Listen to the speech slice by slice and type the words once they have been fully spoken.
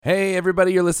Hey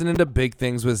everybody, you're listening to Big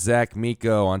Things with Zach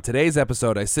Miko. On today's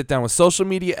episode, I sit down with social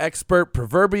media expert,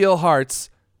 Proverbial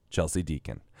Hearts, Chelsea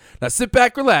Deacon. Now sit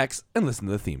back, relax, and listen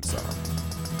to the theme song.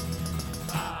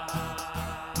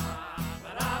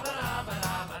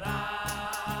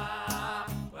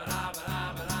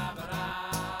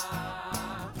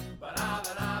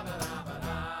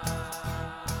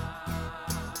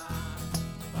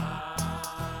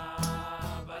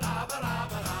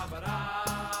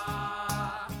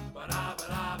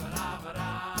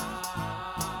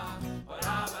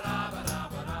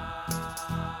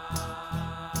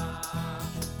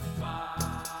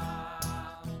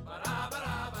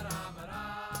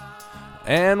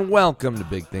 And welcome to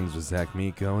Big Things with Zach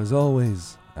Miko. As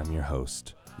always, I'm your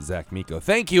host, Zach Miko.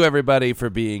 Thank you, everybody, for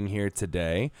being here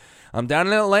today. I'm down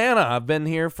in Atlanta. I've been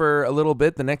here for a little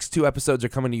bit. The next two episodes are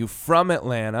coming to you from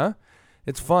Atlanta.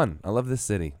 It's fun. I love this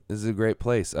city. This is a great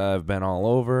place. I've been all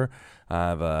over.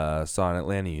 I've saw an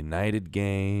Atlanta United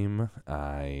game.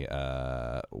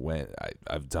 I've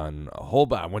done a whole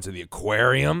bunch. I went to the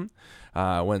aquarium.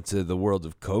 I went to the World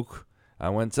of Coke.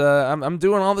 I'm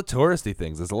doing all the touristy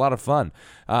things. It's a lot of fun.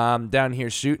 Down here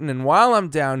shooting, and while I'm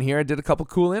down here, I did a couple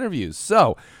cool interviews.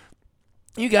 So,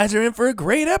 you guys are in for a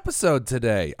great episode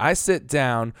today. I sit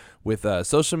down with a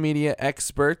social media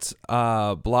expert,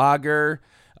 blogger,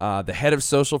 the head of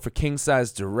social for King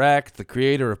Size Direct, the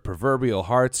creator of Proverbial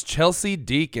Hearts, Chelsea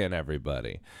Deacon,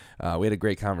 everybody. We had a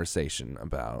great conversation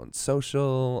about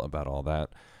social, about all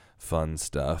that fun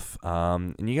stuff,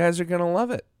 and you guys are going to love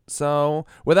it. So,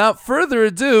 without further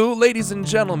ado, ladies and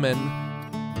gentlemen,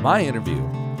 my interview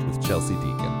with Chelsea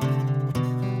Deacon.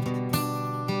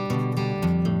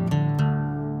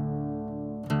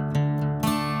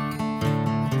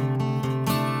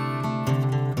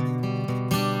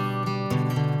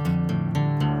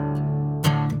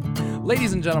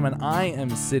 Ladies and gentlemen, I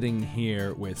am sitting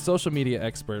here with social media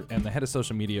expert and the head of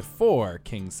social media for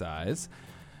King Size,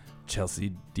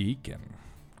 Chelsea Deacon.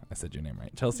 I said your name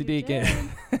right. Chelsea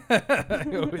Deacon.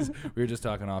 We were just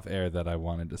talking off air that I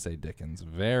wanted to say Dickens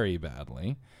very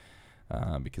badly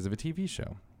because of a TV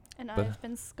show. And I've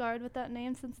been scarred with that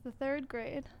name since the third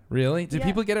grade. Really? Do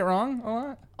people get it wrong a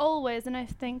lot? Always. And I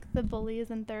think the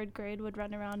bullies in third grade would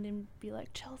run around and be like,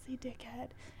 Chelsea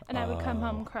dickhead. And I would come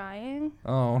home crying.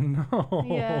 Oh, no.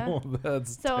 Yeah.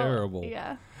 That's terrible.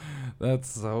 Yeah. That's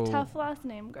so... tough last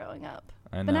name growing up.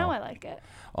 I know. But now I like it.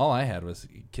 All I had was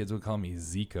kids would call me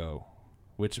Zico,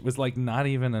 which was like not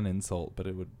even an insult, but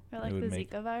it would... Or like the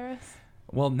Zika virus?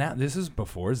 Well, now this is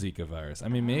before Zika virus. I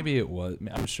mean, maybe it was.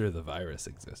 I'm sure the virus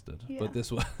existed, but this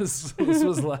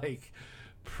was like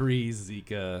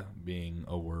pre-Zika being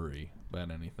a worry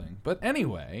about anything. But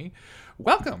anyway,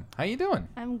 welcome. How you doing?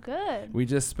 I'm good. We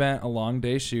just spent a long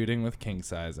day shooting with King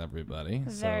Size, everybody.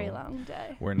 Very long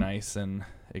day. We're nice and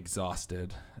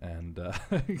exhausted, and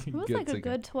it was like a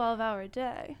good 12-hour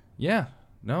day. Yeah.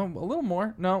 No, a little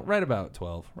more. No, right about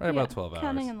 12. About 12 hours.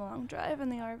 Counting in the long drive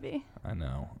in the RV. I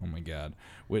know. Oh, my God.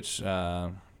 Which,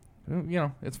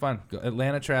 it's fun.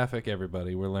 Atlanta traffic,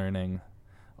 everybody. We're learning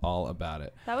all about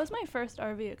it. That was my first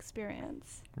RV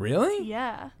experience. Really?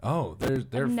 Yeah. Oh,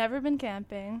 I've never been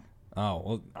camping. Oh,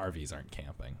 well, RVs aren't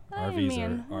camping. I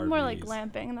mean, are RVs. More like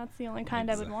glamping. That's the only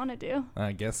kind I would want to do.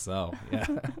 I guess so,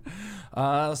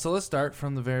 yeah. So let's start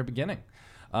from the very beginning.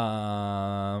 Where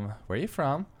are you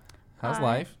from? How's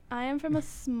life? I am from a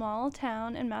small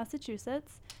town in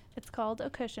Massachusetts. It's called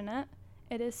Acushnet.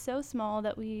 It is so small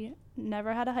that we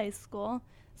never had a high school,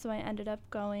 so I ended up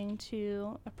going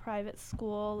to a private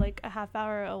school like a half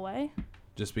hour away.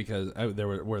 Just because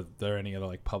were there any other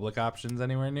like public options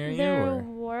anywhere near you? There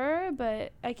were,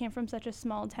 but I came from such a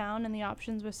small town and the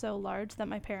options were so large that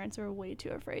my parents were way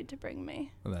too afraid to bring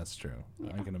me. Well, that's true.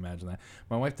 Yeah. I can imagine that.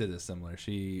 My wife did this similar.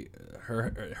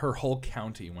 Her whole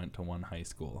county went to one high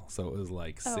school, so it was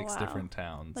like six different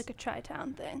towns. Like a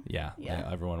tri-town thing. Yeah,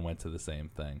 everyone went to the same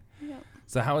thing. Yep.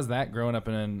 So how was that growing up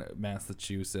in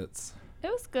Massachusetts? It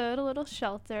was good, a little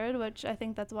sheltered, which I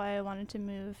think that's why I wanted to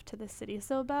move to the city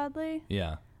so badly.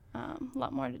 Yeah. A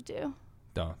lot more to do.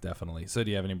 Oh, definitely. So do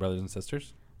you have any brothers and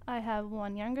sisters? I have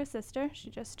one younger sister.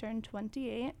 She just turned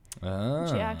 28.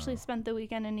 Oh. She actually spent the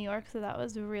weekend in New York, so that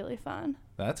was really fun.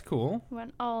 That's cool.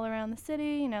 Went all around the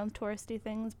city, touristy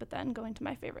things, but then going to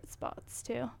my favorite spots,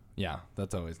 too. Yeah,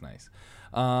 that's always nice.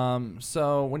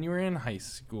 So when you were in high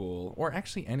school, or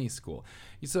actually any school,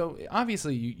 so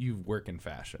obviously you work in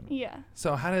fashion. Yeah.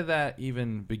 So how did that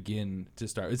even begin to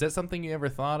start? Is that something you ever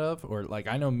thought of? Or like,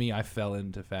 I know me, I fell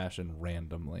into fashion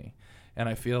randomly. And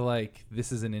I feel like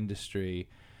this is an industry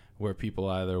where people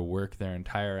either work their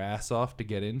entire ass off to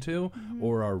get into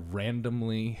or are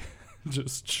randomly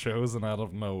just chosen out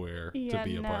of nowhere to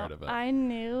be a part of it. I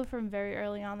knew from very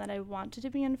early on that I wanted to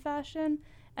be in fashion,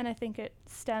 and I think it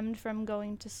stemmed from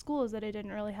going to schools that I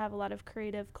didn't really have a lot of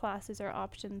creative classes or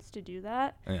options to do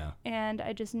that. Yeah. And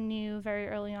I just knew very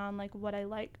early on like what I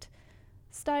liked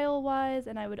style wise,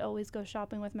 and I would always go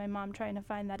shopping with my mom trying to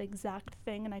find that exact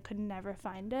thing, and I could never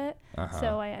find it.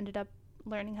 So I ended up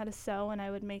learning how to sew, and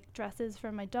I would make dresses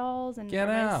for my dolls and for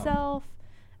myself.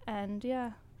 And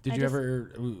yeah. Did you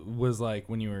ever, was like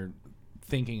when you were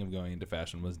thinking of going into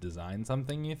fashion, was design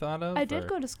something you thought of? I did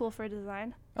go to school for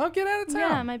design. Oh, get out of town.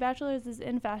 Yeah, my bachelor's is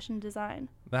in fashion design.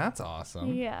 That's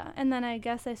awesome. Yeah, and then I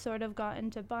guess I sort of got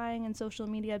into buying and social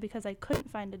media because I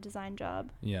couldn't find a design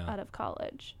job out of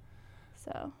college.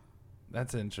 So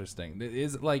that's interesting.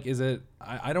 Is it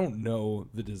I don't know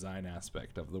the design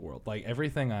aspect of the world. Like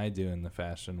everything I do in the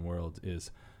fashion world is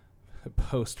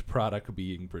post product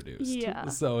being produced. Yeah.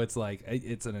 So it's like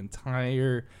it's an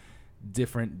entire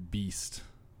different beast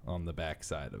on the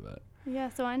backside of it. Yeah,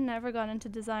 so I never got into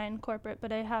design corporate,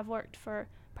 but I have worked for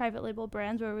private label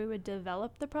brands where we would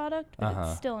develop the product, but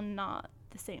it's still not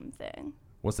the same thing.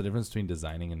 What's the difference between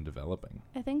designing and developing?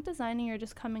 I think designing, you're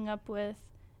just coming up with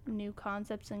new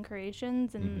concepts and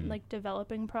creations, and like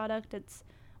developing product, it's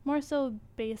more so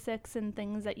basics and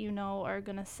things that you know are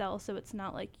going to sell, so it's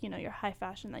not like, you know, your high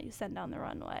fashion that you send down the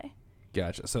runway.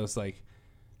 Gotcha. So it's like,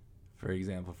 for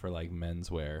example, for like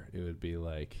menswear, it would be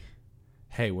like,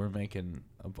 hey, we're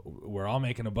all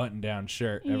making a button-down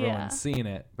shirt. Everyone's seen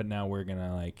it, but now we're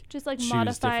gonna like just like choose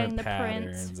modifying the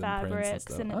patterns prints, fabrics,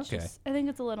 and it's just, I think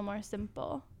it's a little more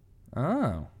simple.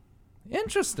 Oh,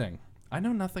 interesting. I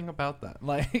know nothing about that.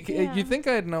 Like, you think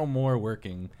I'd know more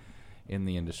working in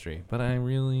the industry, but I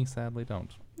really sadly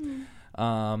don't.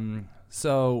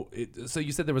 So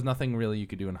you said there was nothing really you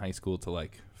could do in high school to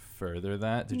like further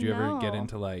that. Did you ever get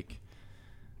into like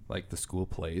the school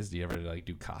plays? Do you ever like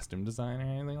do costume design or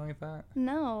anything like that?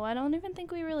 No, I don't even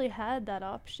think we really had that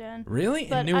option.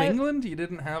 Really? In New England, you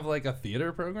didn't have like a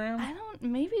theater program?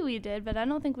 Maybe we did, but I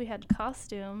don't think we had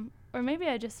costume. Or maybe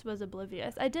I just was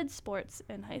oblivious. I did sports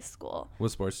in high school.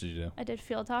 What sports did you do? I did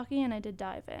field hockey and I did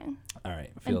diving. All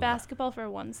right. And basketball for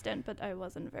one stint, but I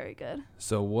wasn't very good.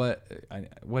 So what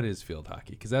is field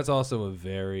hockey? Because that's also a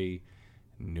very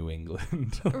New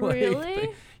England really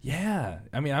thing. Yeah.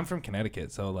 I mean, I'm from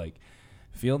Connecticut, so like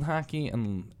field hockey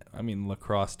and I mean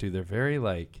lacrosse too, they're very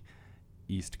like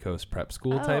East Coast prep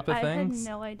school type of things. I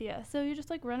had no idea. So you just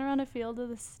like run around a field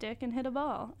with a stick and hit a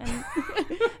ball, and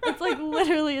it's like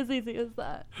literally as easy as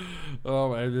that.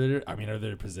 Oh, are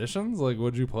there positions? Like,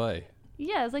 what'd you play?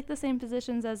 Yeah, it's like the same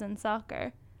positions as in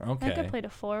soccer. Okay. I played a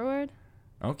forward.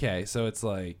 Okay, so it's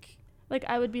like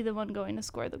I would be the one going to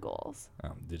score the goals.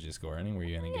 Did you score any? Were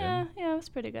you any good? Yeah, I was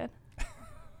pretty good.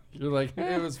 You're like,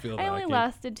 it was field hockey. I only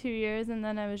lasted 2 years, and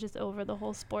then I was just over the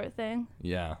whole sport thing.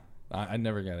 Yeah. I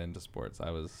never got into sports.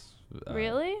 I was...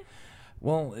 really?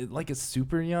 Well, like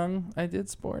super young, I did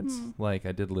sports. Like,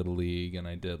 I did Little League, and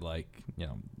I did, like, you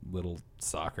know, little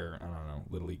soccer. I don't know,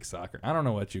 Little League soccer. I don't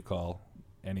know what you call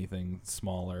anything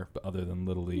smaller other than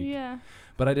Little League. Yeah.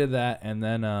 But I did that, and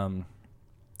then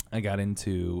I got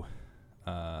into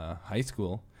high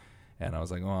school, and I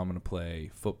was like, oh, I'm going to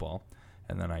play football.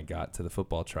 And then I got to the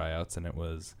football tryouts, and it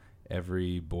was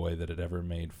every boy that had ever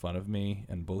made fun of me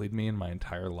and bullied me in my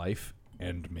entire life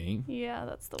and me. Yeah,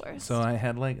 that's the worst. So I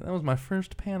had that was my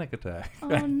first panic attack.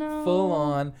 Oh,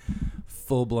 no.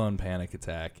 Full-blown panic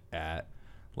attack at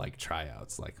like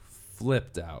tryouts, like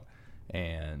flipped out.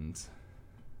 And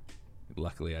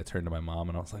luckily I turned to my mom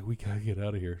and I was like, we gotta get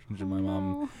out of here.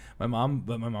 My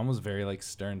mom was very like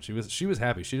stern. She was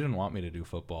happy. She didn't want me to do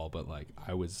football, but like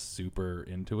I was super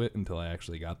into it until I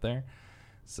actually got there.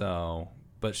 So,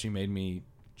 but she made me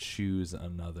choose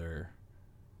another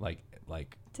like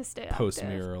to stay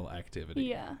post-mural activity.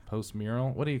 Yeah.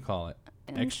 Post-mural? What do you call it?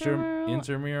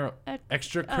 Intramural?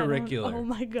 Extracurricular. Oh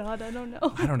my God, I don't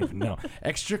know. I don't even know.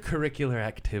 Extracurricular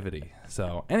activity.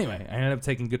 So anyway, I ended up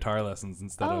taking guitar lessons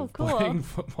instead of playing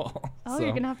football. Oh, so,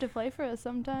 you're going to have to play for us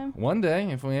sometime. One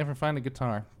day, if we ever find a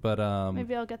guitar. But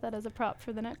maybe I'll get that as a prop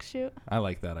for the next shoot. I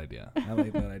like that idea.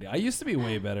 I used to be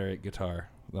way better at guitar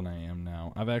than I am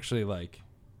now. I've actually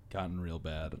gotten real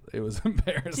bad. It was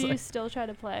embarrassing. Do you still try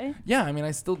to play? Yeah, I mean,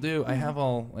 I still do. I have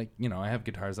all I have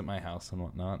guitars at my house and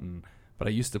whatnot, but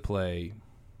I used to play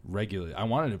regularly. I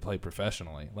wanted to play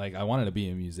professionally. Like I wanted to be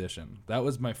a musician. That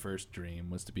was my first dream,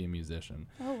 was to be a musician.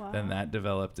 Oh wow. Then that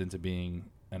developed into being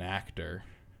an actor,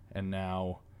 and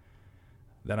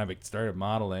then I started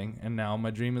modeling, and now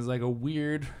my dream is like a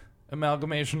weird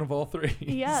amalgamation of all three.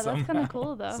 Yeah, that's kind of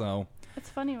cool though. So it's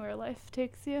funny where life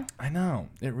takes you. I know.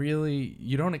 It really,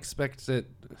 you don't expect it.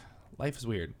 life is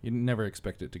weird. You never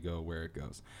expect it to go where it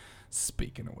goes.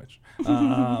 Speaking of which,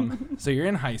 so you're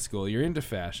in high school, you're into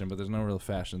fashion, but there's no real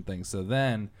fashion thing. So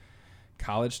then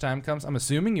college time comes. I'm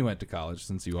assuming you went to college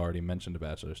since you already mentioned a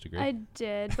bachelor's degree. I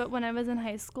did, but when I was in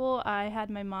high school, I had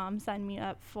my mom sign me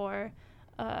up for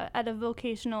at a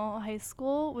vocational high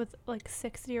school with like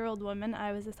 60-year-old women.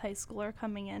 I was this high schooler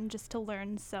coming in just to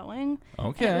learn sewing.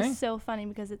 Okay. And it was so funny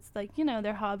because it's like, you know,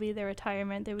 their hobby, their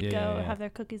retirement. They would go have their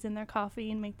cookies and their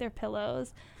coffee and make their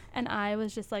pillows. And I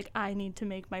was just like, I need to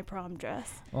make my prom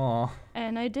dress. Aw.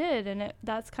 And I did. And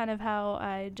that's kind of how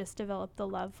I just developed the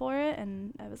love for it.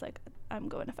 And I was like, I'm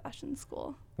going to fashion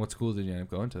school. What school did you end up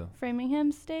going to?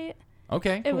 Framingham State.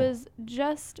 Okay, It cool. was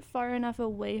just far enough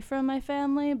away from my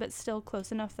family, but still close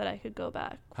enough that I could go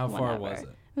back. How far whenever. was it?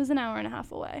 It was an hour and a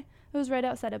half away. It was right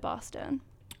outside of Boston.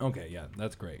 Okay, yeah,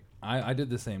 that's great. I did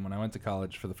the same when I went to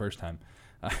college for the first time.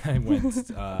 I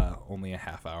went only a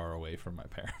half hour away from my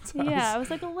parents' house. Yeah, I was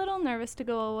like a little nervous to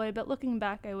go away, but looking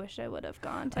back, I wish I would have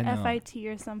gone to FIT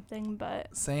or something.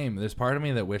 But same. There's part of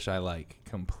me that wish I like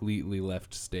completely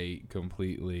left state,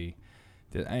 completely.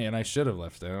 And I should have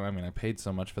left it. I mean, I paid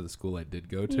so much for the school I did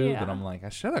go to that I'm like, I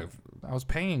should have. I was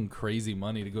paying crazy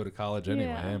money to go to college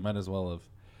anyway. I might as well have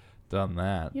done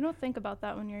that. You don't think about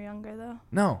that when you're younger, though.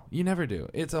 No, you never do.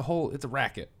 It's a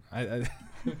racket. I've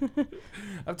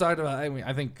talked about. I mean,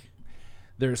 I think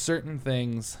there are certain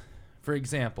things. For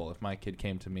example, if my kid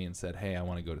came to me and said, "Hey, I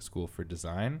want to go to school for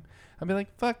design," I'd be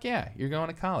like, "Fuck yeah, you're going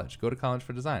to college. Go to college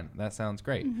for design. That sounds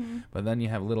great." Mm-hmm. But then you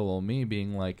have little old me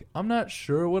being like, "I'm not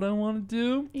sure what I want to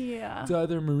do. Yeah. It's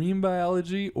either marine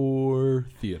biology or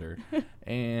theater."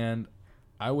 And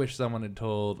I wish someone had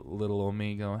told little old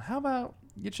me, going, "How about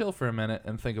you chill for a minute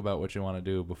and think about what you want to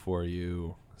do before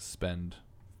you spend,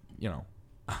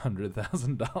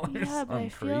 $100,000 Yeah, but on I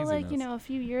feel craziness." like, a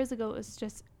few years ago, it was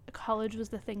just college was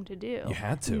the thing to do. You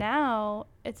had to. Now,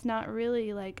 it's not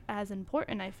really, like, as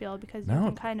important, I feel, because you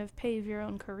can kind of pave your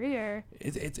own career.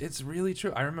 It's really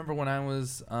true. I remember when I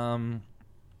was, I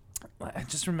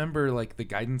just remember, like, the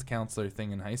guidance counselor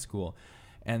thing in high school,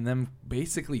 and them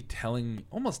basically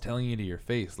almost telling you to your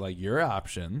face, like, your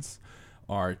options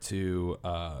are to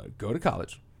go to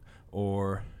college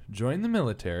or join the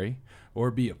military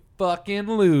or be a fucking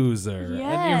loser.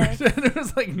 Yes. And there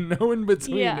was like no in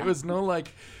between. Yeah. It was no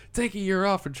like take a year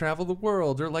off and travel the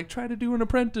world or like try to do an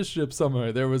apprenticeship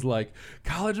somewhere. There was like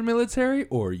college and military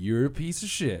or you're a piece of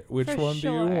shit. Which For one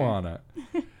sure. do you wanna?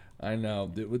 I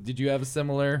know. Did you have a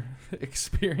similar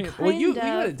experience? Kind Well, you of.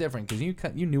 had it different because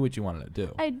you knew what you wanted to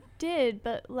do. I did,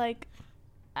 but, like,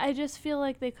 I just feel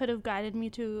like they could have guided me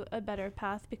to a better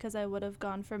path because I would have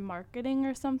gone for marketing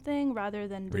or something rather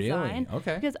than design. Really?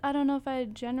 Okay. Because I don't know if I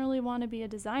generally want to be a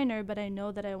designer, but I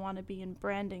know that I want to be in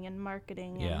branding and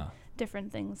marketing and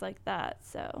different things like that.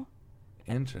 So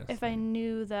Interesting. if I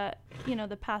knew that,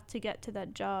 the path to get to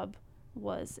that job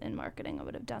was in marketing, I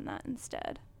would have done that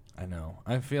instead. I know.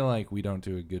 I feel like we don't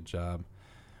do a good job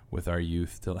with our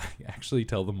youth to like actually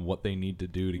tell them what they need to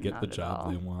do to get Not the at job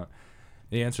all. they want.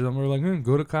 They answer them, we're like,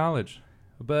 go to college.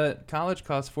 But college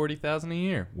costs $40,000 a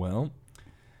year. Well,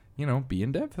 be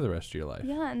in debt for the rest of your life.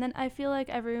 Yeah, and then I feel like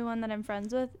everyone that I'm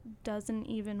friends with doesn't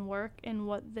even work in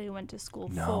what they went to school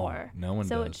for. No one does.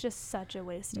 So it's just such a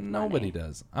waste of Nobody money.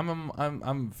 does.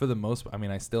 I'm for the most. I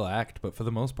mean, I still act, but for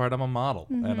the most part, I'm a model,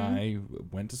 and I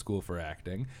went to school for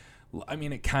acting. I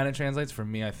mean, it kind of translates for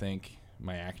me. I think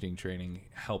my acting training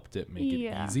helped it make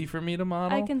it easy for me to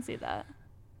model. I can see that.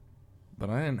 But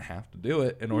I didn't have to do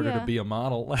it in order to Yeah. be a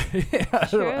model.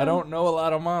 I don't know a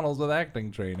lot of models with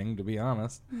acting training, to be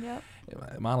honest. Yep.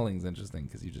 Modeling's interesting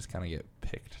because you just kind of get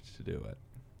picked to do it.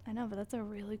 I know, but that's a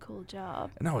really cool job.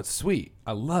 No, it's sweet.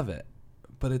 I love it.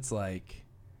 But it's like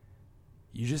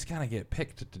you just kind of get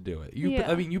picked to do it.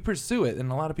 I mean, you pursue it,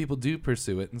 and a lot of people do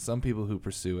pursue it, and some people who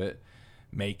pursue it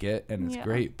make it, and it's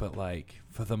great. But, like,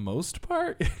 for the most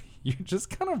part, you're just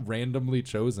kind of randomly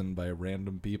chosen by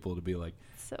random people to be like,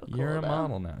 So cool. you're a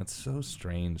model now. It's so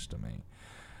strange to me.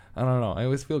 I don't know. I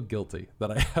always feel guilty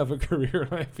that I have a career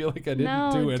and I feel like I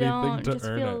didn't do anything don't. to Just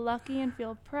earn feel it. lucky and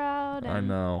feel proud. I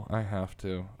know. I have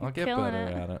to. I'll You're get killing better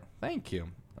it. at it. Thank you.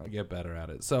 I'll get better at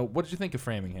it. So, what did you think of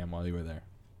Framingham while you were there?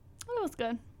 It was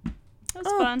good. It was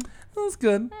fun. It was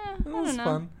good. I It was don't know.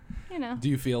 fun. You know. Do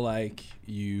you feel like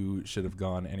you should have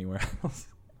gone anywhere else?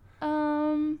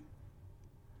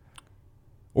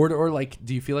 Or like,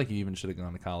 do you feel like you even should have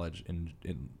gone to college in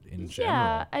general?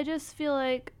 Yeah, I just feel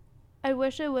like I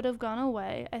wish I would have gone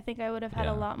away. I think I would have had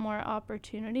Yeah. a lot more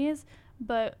opportunities,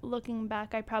 but looking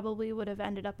back, I probably would have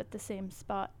ended up at the same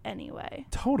spot anyway.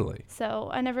 Totally. So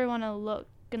I never want to look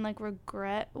and like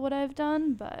regret what I've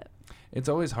done, but It's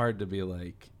always hard to be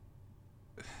like,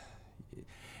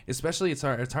 especially it's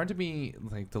hard to be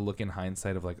like to look in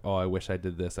hindsight of like, oh, I wish I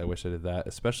did this, I wish I did that,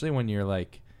 especially when you're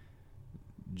like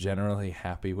generally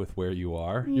happy with where you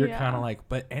are. You're kind of like,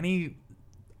 but any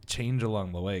change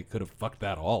along the way could have fucked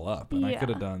that all up, and I could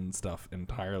have done stuff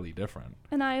entirely different.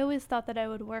 And I always thought that I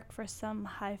would work for some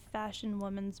high fashion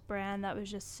woman's brand that was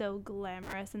just so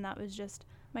glamorous, and that was just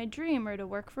my dream, or to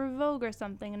work for Vogue or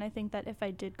something. And I think that if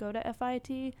I did go to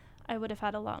FIT, I would have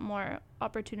had a lot more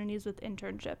opportunities with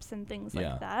internships and things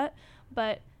like that.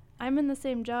 But I'm in the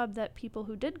same job that people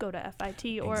who did go to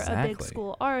FIT or a big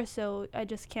school are, so I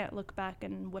just can't look back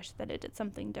and wish that it did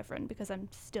something different because I'm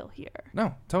still here.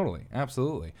 No, totally.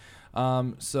 Absolutely.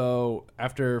 So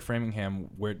after Framingham,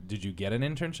 where did you get an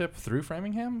internship through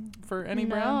Framingham for any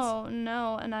brands?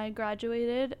 No. And I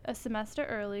graduated a semester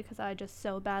early because I just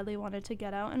so badly wanted to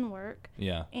get out and work.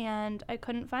 Yeah. And I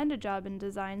couldn't find a job in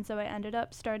design, so I ended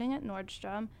up starting at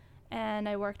Nordstrom, and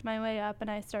I worked my way up,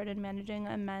 and I started managing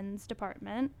a men's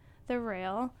department, the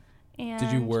Rail. And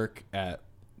did you work at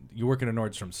a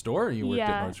Nordstrom store, or you worked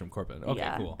at Nordstrom Corporate?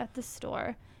 Okay, cool. At the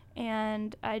store.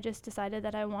 And I just decided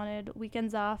that I wanted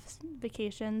weekends off,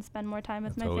 vacations, spend more time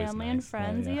with my family and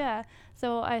friends. Yeah.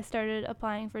 So I started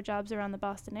applying for jobs around the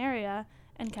Boston area,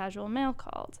 and Casual Male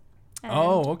called. And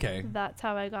okay. That's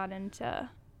how I got into.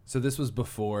 So this was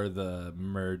before the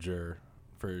merger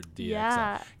for DXL.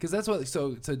 Yeah. Because that's what.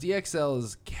 So DXL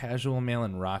is Casual Male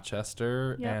in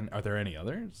Rochester, and are there any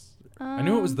others? I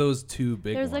knew it was those two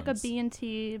big ones. There's like a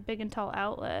B&T Big and Tall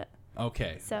outlet.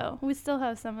 Okay. So we still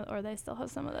have they still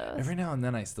have some of those. Every now and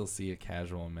then I still see a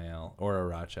Casual Male or a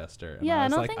Rochester. And I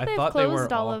don't think they've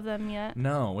closed all of them yet.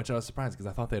 No, which I was surprised because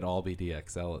I thought they'd all be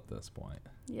DXL at this point.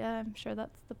 Yeah, I'm sure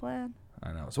that's the plan.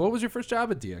 I know. So what was your first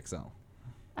job at DXL?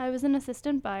 I was an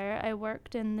assistant buyer. I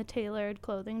worked in the tailored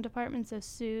clothing department, so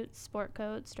suits, sport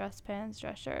coats, dress pants,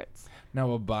 dress shirts.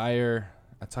 Now a buyer...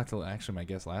 I talked to actually my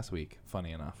guest last week,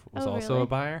 funny enough, was also really? a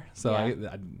buyer. So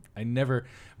I never,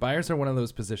 buyers are one of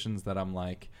those positions that I'm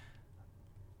like,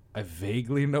 I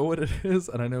vaguely know what it is.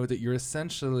 And I know that you're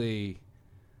essentially,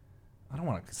 I don't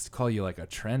want to call you like a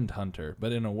trend hunter,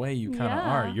 but in a way you kind of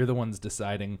are. You're the ones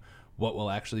deciding what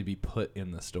will actually be put in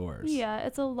the stores. Yeah,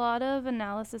 it's a lot of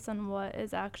analysis on what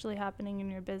is actually happening in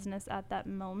your business at that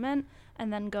moment,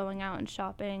 and then going out and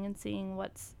shopping and seeing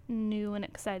what's new and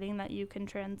exciting that you can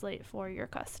translate for your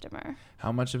customer.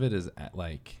 How much of it is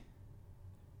like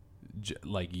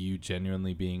you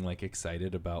genuinely being like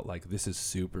excited about like, this is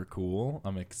super cool,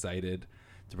 I'm excited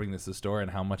to bring this to the store,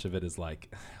 and how much of it is like,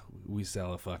 we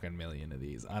sell a fucking million of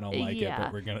these, I don't like it,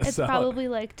 but we're gonna sell it? It's probably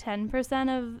like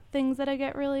 10% of things that I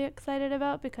get really excited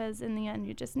about, because in the end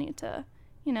you just need to,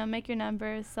 make your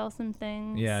numbers, sell some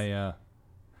things. Yeah.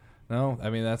 No, I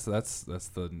mean that's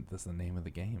the name of the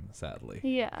game, sadly.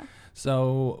 Yeah.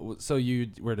 So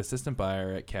you were an assistant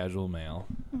buyer at Casual Male.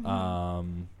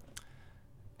 Mm-hmm.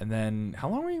 And then how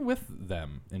long were you with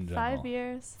them in general? 5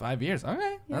 years. 5 years.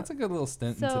 Okay. Yep. That's a good little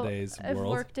stint in today's world. I've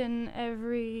worked in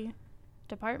every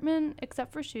department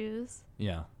except for shoes.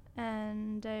 Yeah.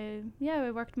 And I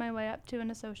worked my way up to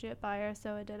an associate buyer.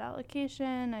 So I did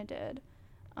allocation. I did,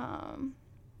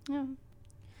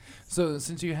 So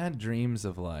since you had dreams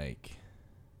of like,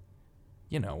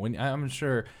 when I'm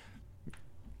sure,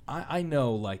 I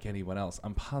know like anyone else,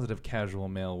 I'm positive Casual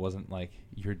Male wasn't like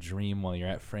your dream while you're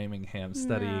at Framingham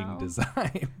studying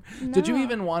design. No. Did you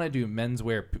even want to do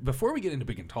menswear? Before we get into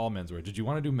big and tall menswear, did you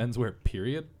want to do menswear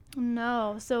period?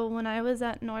 No. So when I was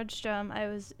at Nordstrom, I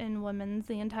was in women's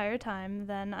the entire time.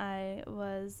 Then I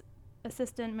was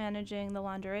assistant managing the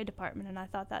lingerie department, and I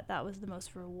thought that was the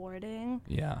most rewarding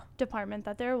department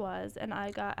that there was. And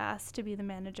I got asked to be the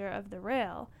manager of the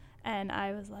Rail. And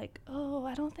I was like,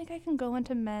 I don't think I can go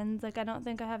into men's. Like, I don't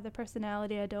think I have the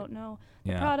personality. I don't know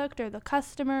the product or the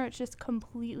customer. It's just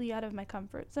completely out of my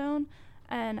comfort zone.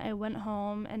 And I went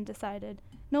home and decided,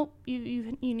 nope,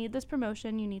 you need this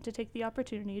promotion. You need to take the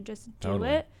opportunity. Just do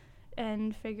it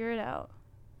and figure it out.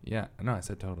 Yeah. No, I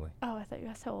said totally. Oh, I thought you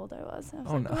asked how old I was. I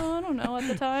was no. I don't know at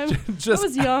the time. I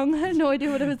was young. I had no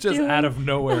idea what I was doing. Just out of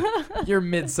nowhere. You're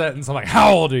mid-sentence. I'm like,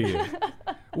 how old are you?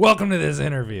 Welcome to this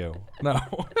interview. No.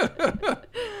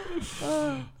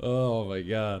 Oh my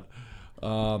God.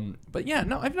 But yeah,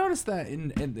 no, I've noticed that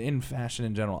in fashion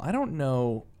in general. I don't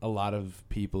know a lot of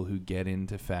people who get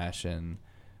into fashion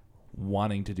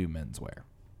wanting to do menswear.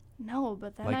 No,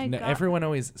 but then like everyone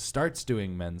always starts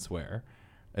doing menswear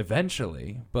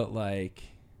eventually, but like,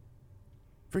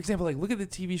 for example, like look at the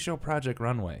TV show Project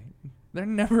Runway. They're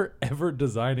never ever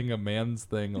designing a man's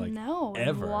thing like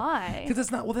ever. Why? Because it's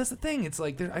not. Well, that's the thing. It's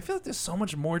like I feel like there's so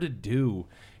much more to do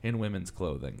in women's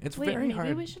clothing. It's very hard.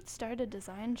 Maybe we should start a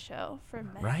design show for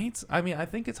men. Right? I mean, I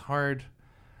think it's hard.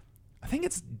 I think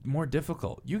it's more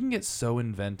difficult. You can get so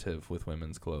inventive with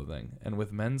women's clothing, and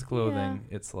with men's clothing,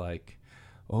 it's like,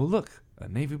 oh look, a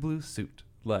navy blue suit,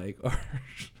 like, or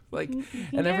like,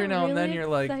 and every now and then you're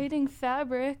like, exciting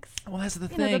fabrics. well, that's the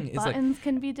You know, thing. the It's buttons like,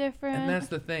 can be different. and that's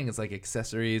the thing. It's like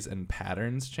accessories and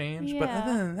patterns change, but Yeah.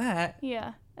 other than that,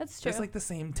 Yeah, that's true. it's like the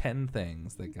same 10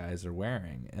 things that guys are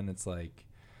wearing, and it's like,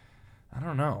 I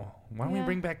don't know. Why don't we Yeah.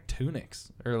 bring back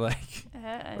tunics or like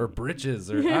Uh, or breeches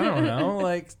or I don't know,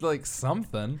 like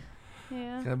something.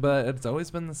 yeah. But it's always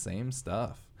been the same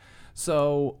stuff.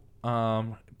 So,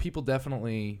 people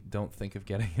definitely don't think of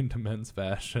getting into men's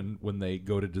fashion when they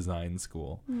go to design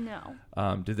school. No.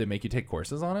 Did they make you take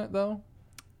courses on it though?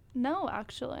 No,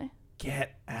 actually.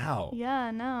 Get out.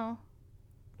 Yeah, no.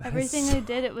 That is Everything so- I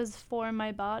did, it was for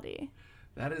my body.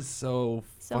 That is so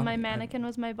So funny. my mannequin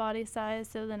was my body size,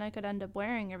 so then I could end up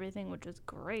wearing everything, which was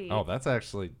great. Oh, that's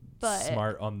actually But-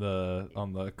 smart on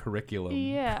the curriculum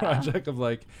Yeah. project of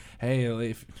like,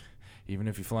 hey, even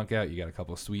if you flunk out, you got a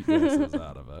couple of sweet dresses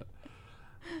out of it.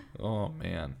 Oh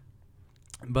man.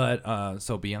 But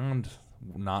so beyond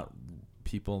not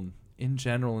people in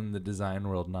general in the design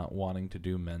world not wanting to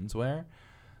do menswear,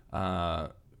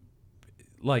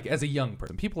 like as a young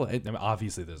person, people, I mean,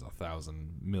 obviously there's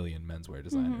 1,000 million menswear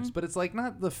designers, but it's like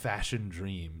not the fashion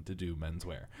dream to do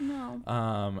menswear. No.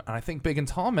 And I think big and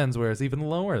tall menswear is even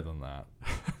lower than that.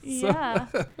 Yeah.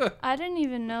 I didn't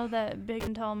even know that big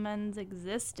and tall men's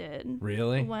existed.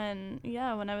 Really? When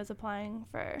I was applying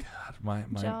for God, my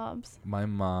jobs. my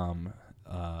mom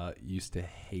used to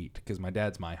hate, because my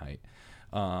dad's my height,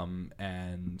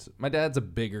 and my dad's a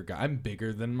bigger guy. I'm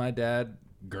bigger than my dad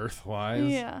girth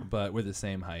wise, Yeah. but we're the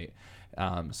same height.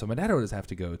 So my dad would always have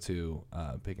to go to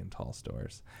big and tall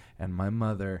stores, and my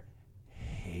mother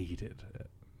hated it.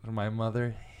 My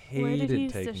mother hated Where did he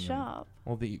used taking to him. shop?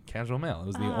 Well, the Casual Male. It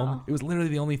was the Oh. only. It was literally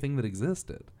the only thing that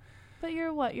existed. But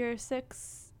you're what? You're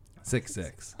 6'6".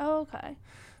 6'6". Oh, okay.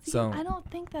 See, So- I don't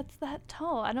think that's that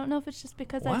tall. I don't know if it's just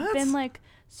because What? I've been like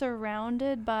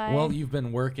surrounded by. Well, you've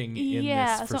been working in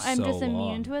yeah, this for so I'm just long.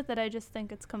 immune to it that I just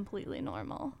think it's completely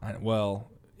normal. Well,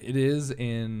 it is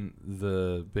in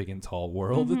the big and tall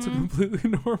world. It's completely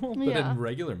normal, but Yeah. in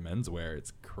regular menswear,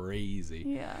 it's crazy.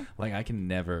 Yeah, Like I can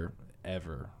never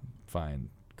ever find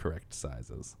correct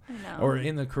sizes I know. or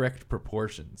in the correct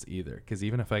proportions either. Because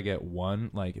even if I get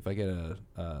one, like if I get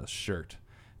a shirt,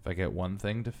 if I get one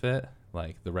thing to fit,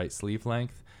 like the right sleeve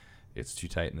length, it's too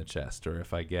tight in the chest. Or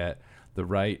if I get the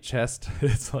right chest,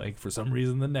 it's like for some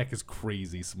reason the neck is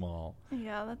crazy small.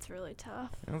 Yeah, that's really tough.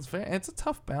 And it's a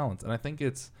tough balance, and I think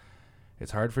it's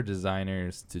hard for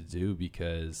designers to do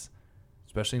because,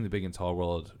 especially in the big and tall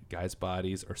world, guys'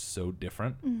 bodies are so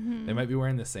different. Mm-hmm. They might be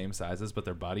wearing the same sizes, but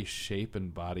their body shape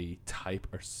and body type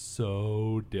are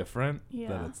so different that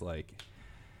Yeah. it's like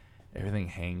everything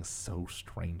hangs so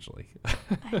strangely.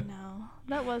 I know.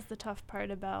 That was the tough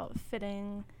part about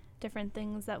fitting different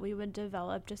things that we would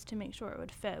develop just to make sure it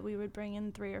would fit. We would bring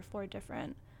in 3 or 4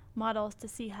 different models to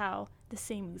see how the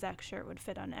same exact shirt would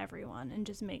fit on everyone and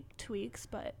just make tweaks,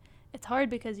 but it's hard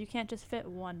because you can't just fit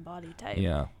one body type.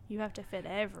 Yeah. You have to fit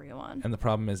everyone. And the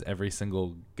problem is every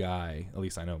single guy, at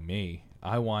least I know me,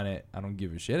 I want it. I don't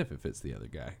give a shit if it fits the other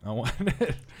guy. I want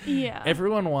it. Yeah.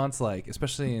 Everyone wants, like,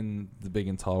 especially in the big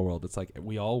and tall world, it's like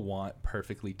we all want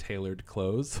perfectly tailored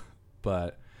clothes,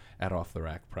 but at off the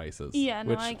rack prices. Yeah,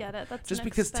 no, which- I get it. That's just an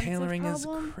because expensive tailoring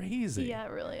problem. is crazy. Yeah,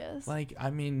 it really is. Like, I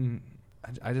mean,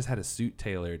 I just had a suit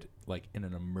tailored, like, in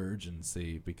an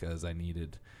emergency because I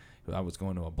was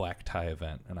going to a black tie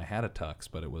event and I had a tux,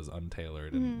 but it was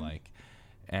untailored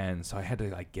and so I had to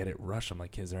like get it rushed. I'm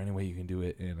like, is there any way you can do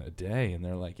it in a day? And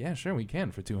they're like, yeah, sure we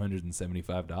can for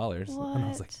 $275. And I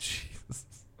was like, What? Jesus.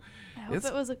 I hope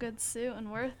it's- it was a good suit and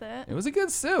worth it. It was a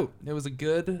good suit. It was a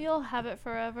good. You'll have it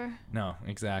forever. No,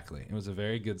 exactly. It was a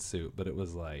very good suit, but it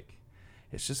was like,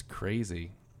 it's just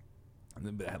crazy.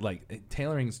 Like,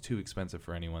 tailoring's too expensive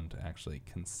for anyone to actually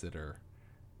consider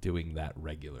doing that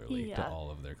regularly to Yeah. all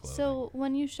of their clothing. So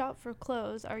when you shop for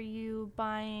clothes, are you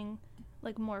buying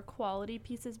like more quality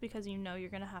pieces because you know you're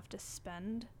going to have to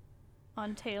spend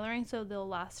on tailoring so they'll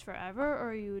last forever, or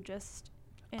are you just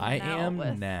in I and out am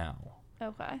with... now,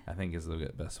 Okay. I think is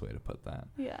the best way to put that.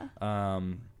 Yeah.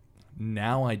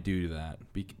 Now I do that,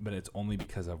 but it's only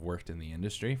because I've worked in the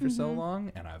industry for so Mhm.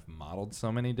 long and I've modeled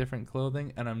so many different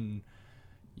clothing, and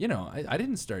I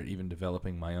didn't start even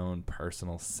developing my own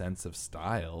personal sense of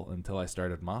style until I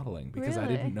started modeling because I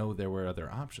Really? didn't know there were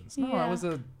other options. No, I Yeah. was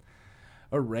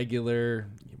a regular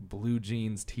blue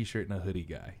jeans t-shirt and a hoodie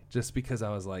guy just because I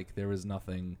was like, there was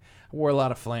nothing. I wore a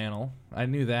lot of flannel. I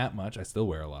knew that much. I still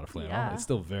wear a lot of flannel. Yeah. It's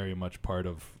still very much part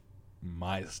of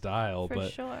my style, For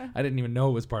but sure. I didn't even know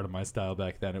it was part of my style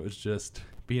back then. It was just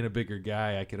being a bigger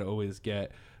guy. I could always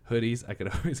get hoodies, I could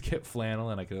always get flannel,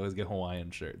 and I could always get Hawaiian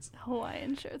shirts.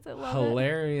 Hawaiian shirts, I love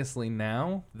Hilariously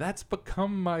now, that's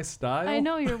become my style. it. I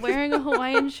know you're wearing a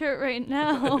Hawaiian shirt right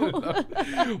now.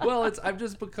 Well, I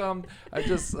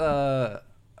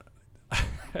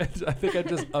think I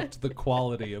just upped the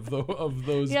quality of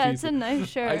those Yeah, pieces. it's a nice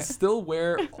shirt. I still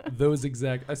wear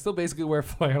I still basically wear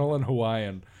flannel and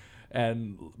Hawaiian,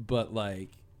 but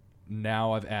like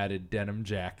now I've added denim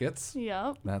jackets.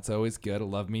 Yep. That's always good. I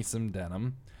love me some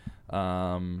denim.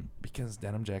 Because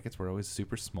denim jackets were always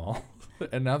super small,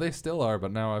 and now they still are,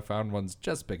 but now I found ones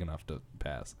just big enough to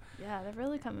pass. Yeah, they're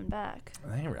really coming back.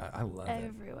 I love it.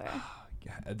 Everywhere.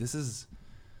 Yeah, this is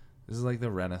like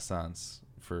the renaissance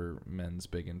for men's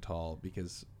big and tall,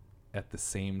 because at the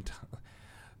same time,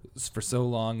 for so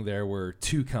long there were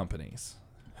two companies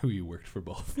who you worked for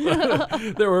both.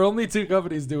 There were only two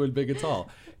companies doing big and tall.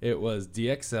 It was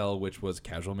DXL, which was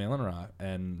Casual Male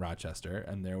and Rochester,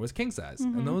 and there was King Size.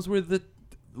 And those were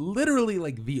literally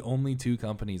like the only two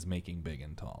companies making big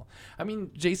and tall. I mean,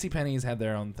 JCPenney's had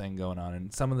their own thing going on,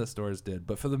 and some of the stores did,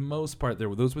 but for the most part,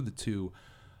 those were the two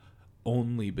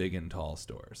only big and tall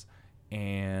stores.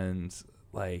 And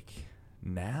like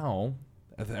now,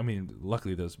 I mean,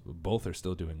 luckily those both are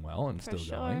still doing well and For still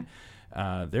sure. going.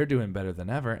 They're doing better than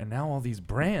ever, and now all these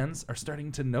brands are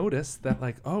starting to notice that,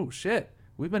 like, oh shit,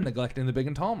 we've been neglecting the big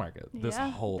and tall market this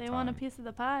whole time. They want a piece of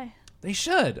the pie. They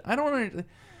should. I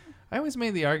always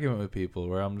made the argument with people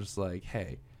where I'm just like,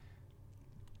 hey,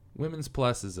 women's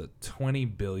plus is a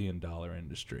 $20 billion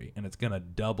industry, and it's gonna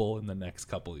double in the next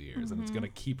couple of years, and it's gonna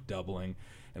keep doubling,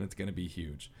 and it's gonna be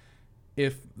huge.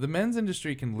 If the men's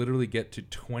industry can literally get to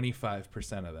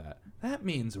 25% of that, that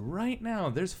means right now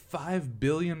there's $5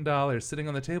 billion sitting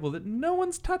on the table that no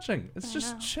one's touching. It's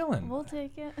just chilling. We'll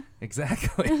take it.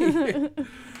 Exactly.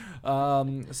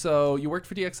 So you worked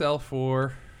for DXL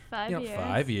for 5 years.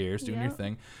 5 years doing your Yep.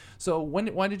 thing. So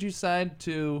why did you decide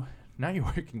to, now you're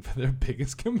working for their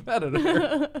biggest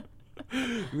competitor?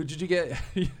 Did you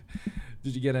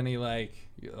get any like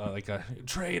a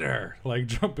traitor, like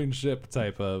jumping ship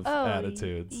type of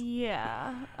attitudes?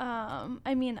 Yeah.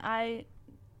 I mean, I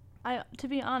to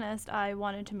be honest, I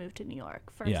wanted to move to New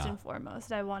York first Yeah. and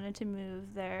foremost. I wanted to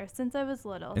move there since I was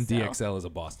little. And so- DXL is a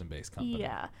Boston-based company.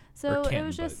 Yeah. So Canton, it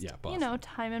was but just, yeah, you know,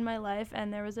 time in my life,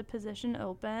 and there was a position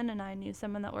open, and I knew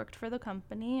someone that worked for the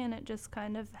company, and it just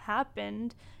kind of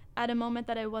happened at a moment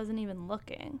that I wasn't even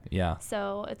looking. Yeah.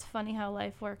 So it's funny how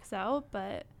life works out,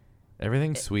 but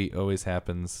Everything sweet always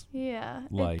happens yeah.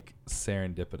 like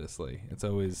serendipitously. It's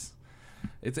always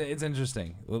it's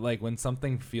interesting. Like when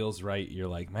something feels right, you're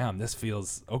like, man, this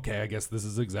feels okay. I guess this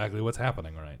is exactly what's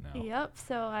happening right now. Yep.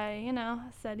 So I,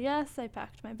 said yes. I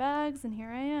packed my bags, and here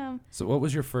I am. So what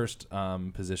was your first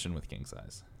position with King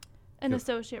Size? An Yep.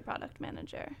 associate product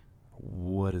manager.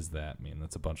 What does that mean?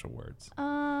 That's a bunch of words.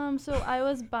 So I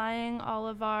was buying all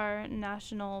of our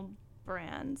national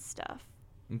brand stuff.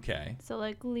 Okay. So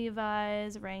like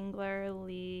Levi's, Wrangler,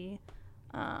 Lee,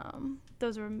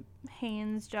 those were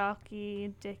Hanes,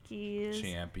 Jockey, Dickies.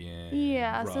 Champion.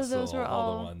 Yeah, so Russell, those were the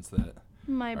all ones that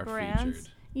my are brands.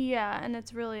 featured. Yeah, and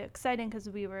it's really exciting because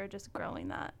we were just growing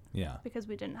that Yeah. because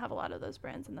we didn't have a lot of those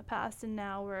brands in the past, and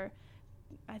now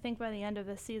I think by the end of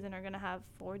this season, are going to have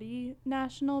 40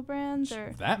 national brands.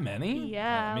 Or That many?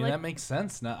 Yeah, I mean, like- that makes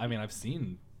sense. Now, I mean, I've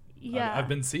seen. yeah, I've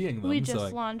been seeing them. we so just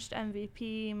like, launched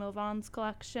MVP Movan's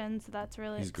collection, so that's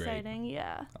really He's great. exciting.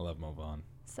 Yeah, I love Movan.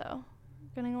 so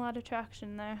getting a lot of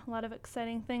traction there, a lot of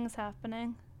exciting things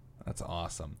happening. That's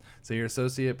awesome. So you're so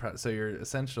you're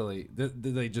essentially, did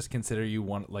they just consider you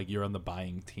you're on the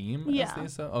buying team? Yeah.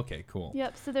 Okay, cool.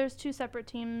 Yep. So there's two separate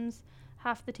teams.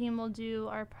 Half the team will do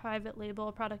our private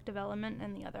label product development,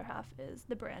 and the other half is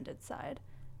the branded side,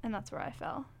 and that's where I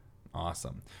fell.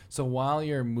 Awesome. So while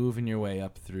you're moving your way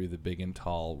up through the big and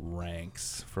tall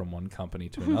ranks from one company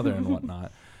to another and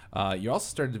whatnot, you also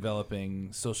started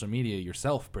developing social media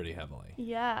yourself pretty heavily.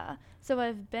 Yeah. So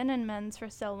I've been in men's for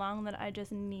so long that I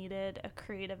just needed a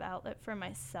creative outlet for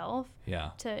myself Yeah.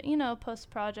 to,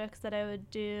 post projects that I would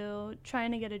do,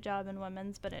 trying to get a job in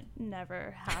women's, but it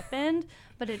never happened.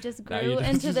 But it just Now grew you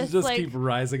into this just like keep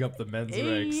rising up the men's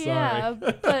ranks. yeah,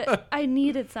 Sorry. but I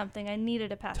needed something. I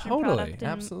needed a passion Totally, product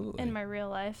absolutely. in my real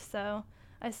life. So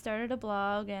I started a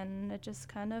blog, and it just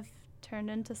kind of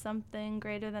turned into something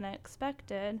greater than I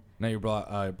expected. Now your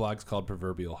blog's called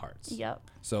Proverbial Hearts. Yep.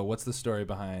 So what's the story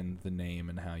behind the name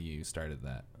and how you started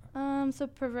that? So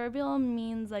proverbial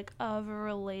means like of or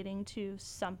relating to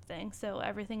something. So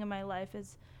everything in my life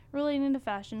is relating to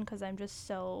fashion because I'm just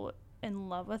so in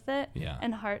love with it. Yeah.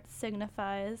 And heart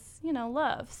signifies,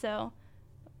 love. So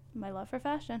my love for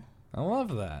fashion. I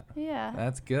love that. Yeah.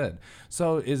 That's good.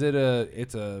 So is it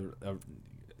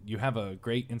you have a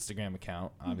great Instagram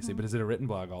account, obviously, but is it a written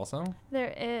blog also?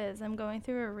 There is. I'm going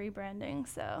through a rebranding,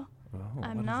 so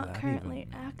I'm not currently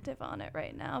active on it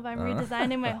right now, but I'm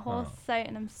redesigning my whole site,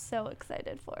 and I'm so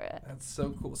excited for it. That's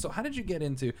so cool. So how did you get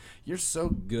into, you're so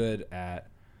good at,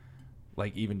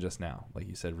 like, even just now, like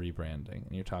you said, rebranding,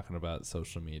 and you're talking about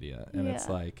social media, and it's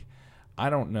like, I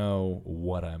don't know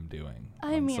what I'm doing.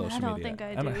 I on mean, social I don't media. think I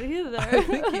And do either.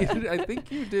 I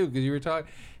think you do, because you were talking,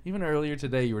 even earlier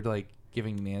today, you were like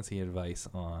giving Nancy advice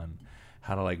on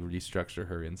how to like restructure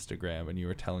her Instagram, and you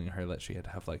were telling her that she had to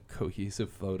have like cohesive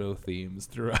photo themes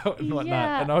throughout and whatnot.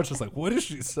 Yeah. And I was just like, what is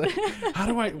she saying?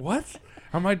 What?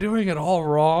 Am I doing it all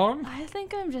wrong? I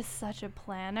think I'm just such a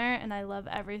planner, and I love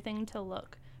everything to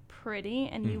look pretty,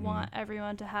 and you want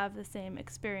everyone to have the same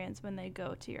experience when they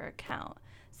go to your account.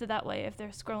 So that way, if they're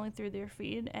scrolling through their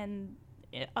feed and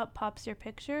it up pops your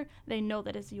picture, they know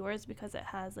that it's yours because it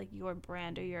has like your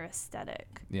brand or your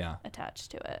aesthetic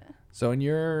attached to it. So in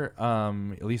your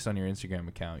at least on your Instagram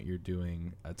account, you're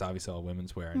doing, it's obviously all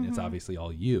women's wear, and it's obviously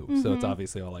all you. So it's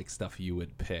obviously all like stuff you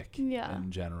would pick in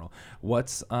general.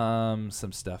 What's some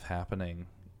stuff happening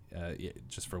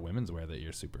just for women's wear that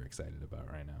you're super excited about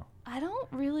right now? I don't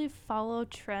really follow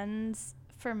trends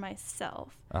for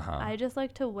myself. I just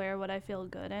like to wear what I feel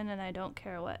good in, and I don't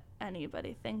care what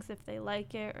anybody thinks, if they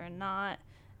like it or not.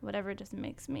 Whatever just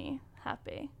makes me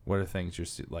happy. What are things you're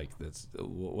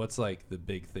what's like the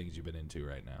big things you've been into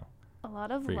right now? A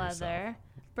lot of for leather. yourself?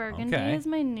 Burgundy Okay. is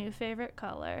my new favorite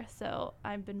color, so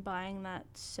I've been buying that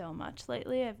so much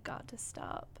lately. I've got to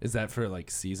stop. Is that for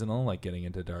like seasonal, like getting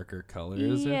into darker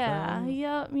colors? Yeah, or things?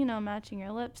 yep. Matching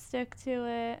your lipstick to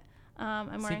it.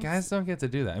 I'm See, wearing. guys don't get to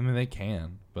do that. I mean, they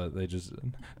can, but they just,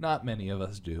 not many of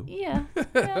us do. Yeah,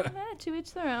 to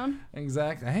each their own.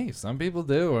 Exactly. Hey, some people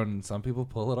do, and some people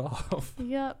pull it off.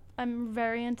 Yep, I'm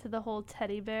very into the whole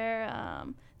teddy bear,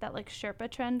 that like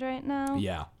Sherpa trend right now.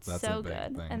 Yeah, that's so a big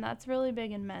good, thing. and that's really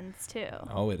big in men's too.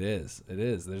 Oh, it is. It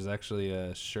is. There's actually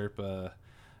a Sherpa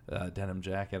denim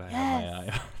jacket I have my eye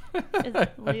on. Is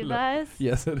it Levi's?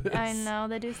 Yes, it is. I know,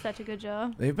 they do such a good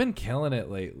job. They've been killing it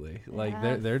lately. Like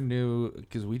have. they're new,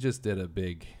 because we just did a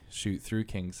big shoot through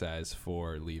king size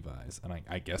for Levi's, and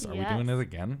I guess are we doing it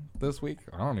again this week?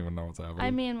 I don't even know what's happening.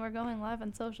 I mean, we're going live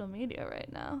on social media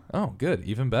right now. Oh, good,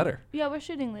 even better. Yeah, we're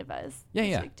shooting Levi's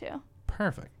this week too.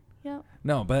 Perfect. Yep.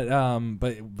 No,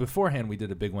 but beforehand we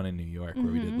did a big one in New York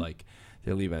where we did like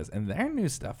their Levi's, and their new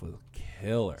stuff was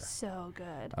killer. So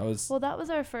good. Well, that was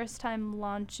our first time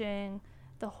launching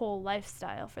the whole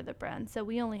lifestyle for the brand. So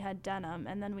we only had denim,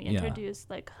 and then we introduced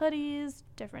like hoodies,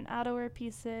 different outerwear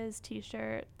pieces,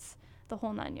 t-shirts, the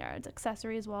whole 9 yards,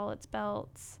 accessories, wallets,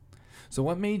 belts. So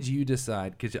what made you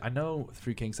decide, because I know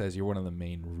through king size you're one of the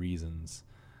main reasons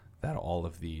that all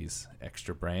of these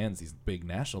extra brands, these big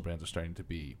national brands, are starting to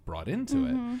be brought into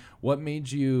it. What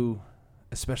made you,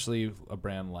 especially a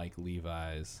brand like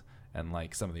Levi's and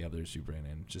like some of the others you bring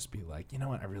in, just be like, you know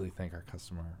what, I really think our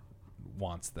customer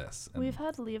wants this? And we've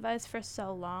had Levi's for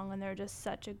so long, and they're just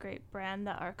such a great brand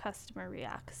that our customer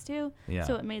reacts to. Yeah.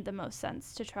 So it made the most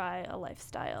sense to try a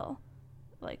lifestyle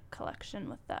like collection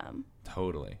with them.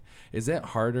 Totally. Is it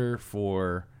harder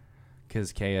for,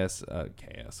 because KS, oh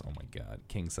my God,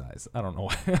 king size. I don't know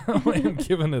why I'm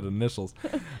giving it initials.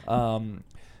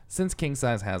 Since king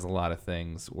size has a lot of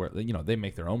things where, they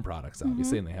make their own products,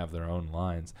 obviously, and they have their own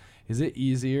lines. Is it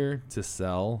easier to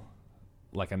sell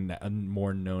like a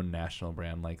more known national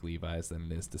brand like Levi's than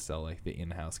it is to sell like the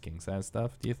in-house king size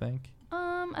stuff, do you think?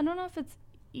 I don't know if it's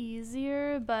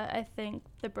easier, but I think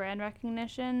the brand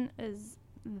recognition is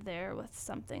there with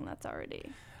something that's already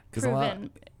proven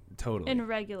totally in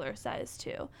regular size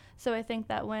too. So I think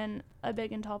that when a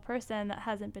big and tall person that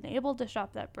hasn't been able to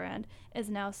shop that brand is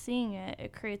now seeing it,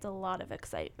 it creates a lot of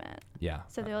excitement. Yeah.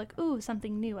 So they're like, ooh,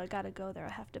 something new, I gotta go there, I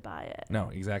have to buy it. No,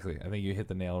 exactly. I think you hit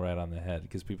the nail right on the head,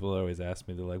 because people always ask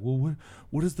me, they're like, well,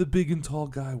 what does the big and tall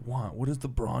guy want? What does the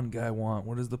brawn guy want?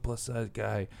 What does the plus size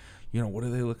guy, what are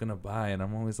they looking to buy? And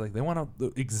I'm always like, they want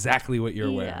exactly what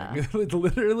you're wearing.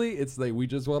 Literally, it's like, we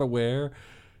just want to wear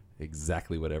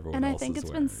exactly what everyone else is wearing. And I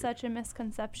think it's been such a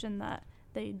misconception that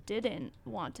they didn't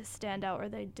want to stand out, or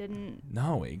they didn't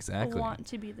want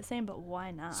to be the same, but why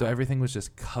not? So everything was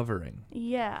just covering.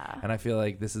 Yeah. And I feel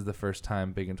like this is the first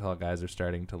time big and tall guys are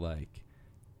starting to like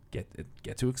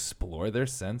get to explore their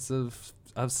sense of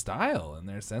style and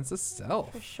their sense of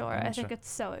self. For sure. I think it's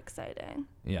so exciting.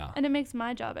 Yeah. And it makes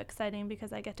my job exciting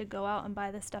because I get to go out and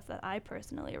buy the stuff that I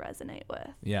personally resonate with.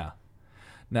 Yeah.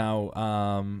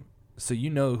 Now, so you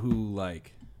know who,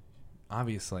 like,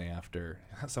 obviously after.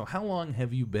 So how long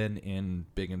have you been in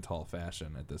big and tall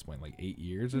fashion at this point? Like 8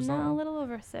 years or No, something? a little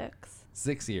over 6.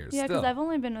 6 years. Yeah, because still. I've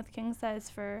only been with King Size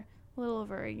for a little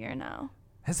over a year now.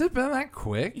 Has it been that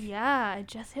quick? Yeah, I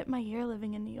just hit my year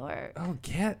living in New York. Oh,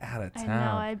 get out of I town.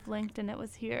 know, I blinked and it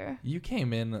was here. You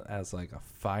came in as like a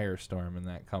firestorm in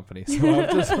that company. So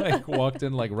I've just like walked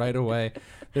in like right away.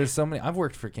 There's so many. I've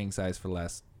worked for King Size for the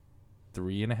last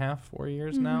 3.5, 4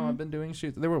 years now. Mhm. I've been doing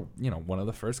shoots. They were, one of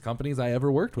the first companies I ever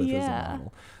worked with as a Yeah.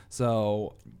 model.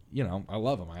 So, I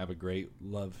love them. I have a great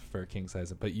love for King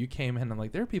Size. But you came in and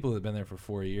like, there are people that have been there for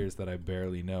 4 years that I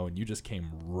barely know. And you just came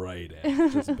right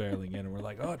in, just barely in. And we're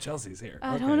like, oh, Chelsea's here.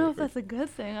 I Okay. don't know if that's a good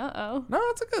thing. Uh-oh. No,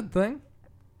 it's a good thing.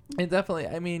 It definitely.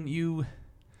 I mean, you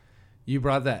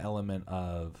brought that element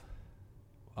of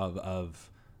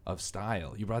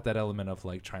style. You brought that element of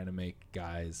like trying to make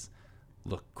guys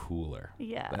look cooler.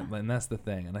 Yeah. And that's the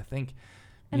thing. And I think.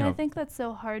 I think that's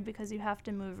so hard because you have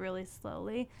to move really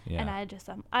slowly. Yeah.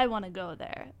 And I want to go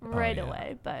there right yeah.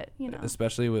 away. But,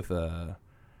 especially with a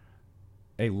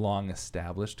long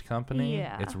established company,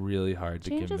 Yeah. it's really hard to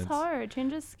change convince. is hard.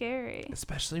 Change is scary.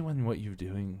 Especially when what you're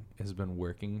doing has been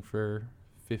working for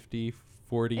 50,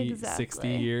 40, 60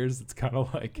 Exactly. years. It's kind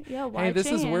of like, Yeah, why hey, this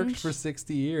has worked change? for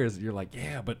 60 years. You're like,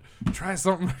 yeah, but try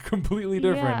something completely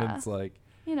different. Yeah. And it's like,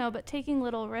 But taking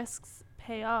little risks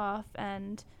pay off,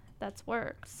 and that's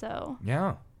worked. So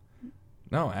yeah.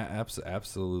 No,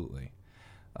 absolutely.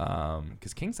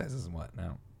 Because King Size is what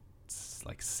now? It's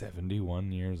like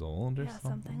 71 years old or Yeah,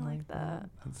 something like that.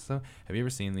 So, have you ever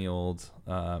seen the old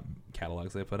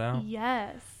catalogs they put out?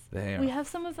 yes, They we are. have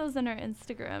some of those on our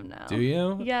Instagram now. Do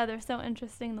you? Yeah, they're so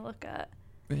interesting to look at.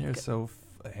 They're so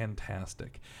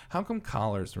fantastic. How come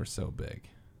collars were so big?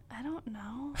 I don't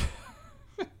know.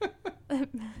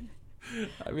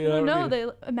 I mean, I don't know.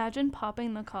 mean- Imagine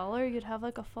popping the collar. You'd have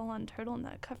like a full-on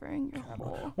turtleneck covering your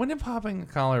whole. When did popping a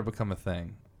collar become a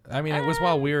thing? I mean, it was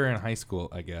while we were in high school,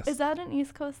 I guess. Is that an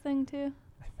East Coast thing too?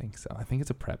 I think so. I think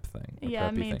it's a prep thing. Yeah,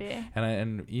 preppy maybe. Thing.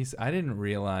 And I didn't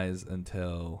realize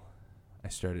until I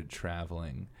started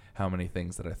traveling how many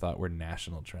things that I thought were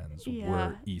national trends Yeah.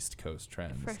 were East Coast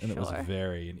trends. For And it was sure.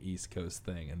 very an East Coast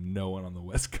thing, and no one on the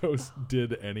West Coast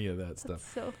did any of that That's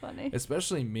stuff. so funny.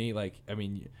 Especially me, like, I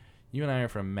mean, you and I are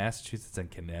from Massachusetts and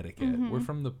Connecticut. Mhm. We're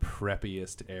from the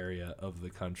preppiest area of the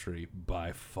country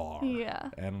by far. Yeah.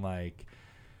 And like,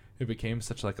 it became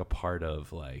such like a part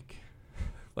of like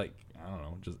I don't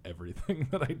know, just everything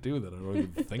that I do that I don't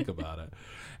even think about it.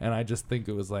 And I just think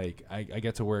it was like I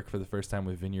get to work for the first time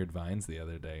with Vineyard Vines the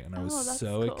other day, and I was Oh, that's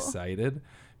so cool. excited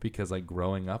because like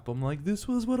growing up, I'm like, this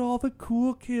was what all the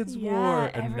cool kids Yeah, wore.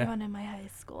 And everyone in my high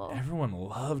school. everyone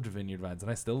loved Vineyard Vines,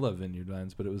 and I still love Vineyard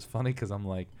Vines, but it was funny because I'm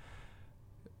like,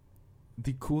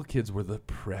 the cool kids were the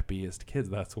preppiest kids.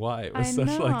 That's why it was I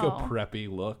such like a know. preppy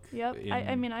look. Yep.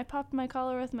 I mean, I popped my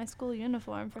collar with my school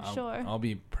uniform for sure. I'll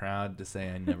be proud to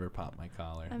say I never popped my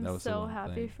collar. I'm That was the so one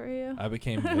happy thing. for you. I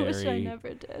became I wish I very never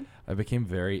did. I became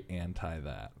very anti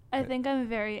that. I think I'm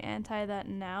very anti that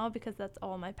now because that's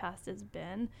all my past has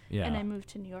been. Yeah. And I moved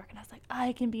to New York and I was like,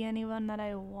 I can be anyone that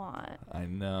I want. I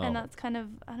know. And that's kind of,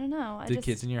 I don't know. Did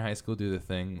kids in your high school do the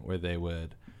thing where they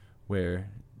would wear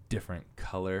different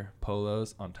color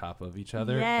polos on top of each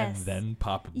other and Yes. then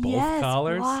pop both yes,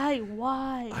 collars?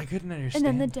 Why? I couldn't And understand.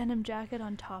 then the denim jacket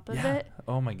on top of yeah. it.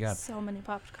 Oh my god. So many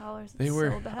popped collars. They It's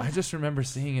were so bad. I just remember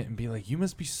seeing it and be like, you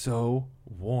must be so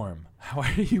warm. How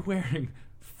are you wearing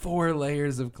 4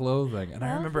 layers of clothing? And I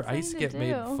That's remember the I used to thing get to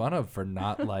made do. fun of for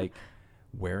not like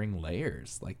wearing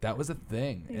layers. Like that was a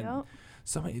thing. And Yep.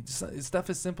 so many stuff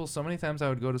is simple. So many times I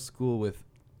would go to school with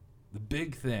the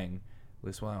big thing, at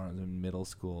least while I was in middle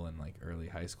school and like early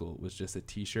high school, was just a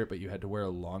t-shirt, but you had to wear a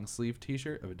long sleeve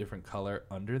t-shirt of a different color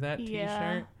under that Yeah.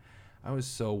 t-shirt. I was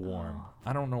so warm. Oh.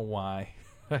 I don't know why.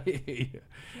 I hate it.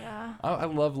 Yeah. I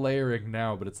love layering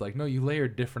now, but it's like, no, you layer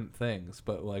different things.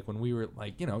 But like when we were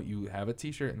like, you have a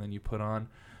t-shirt and then you put on,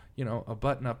 a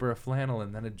button up or a flannel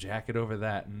and then a jacket over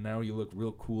that. And now you look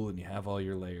real cool and you have all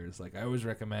your layers. Like I always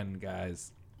recommend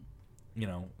guys,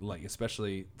 like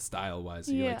especially style wise,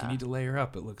 you're like, you Yeah. need to layer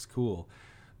up. It looks cool.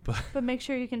 But make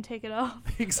sure you can take it off.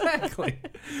 Exactly.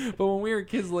 But when we were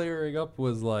kids, layering up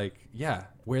was like, yeah,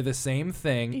 wear the same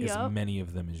thing, as Yup. many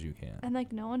of them as you can. And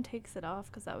like no one takes it off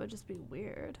because that would just be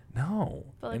weird. No.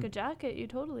 But like And- a jacket, you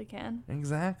totally can.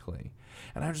 Exactly.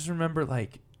 And I just remember,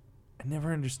 like, I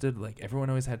never understood, like, everyone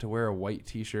always had to wear a white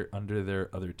t-shirt under their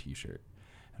other t-shirt.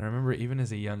 And I remember even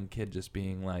as a young kid just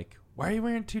being like, why are you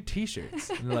wearing 2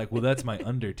 t-shirts? And they're like, well, that's my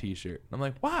under t-shirt. And I'm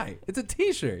like, why? It's a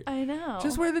t-shirt. I know.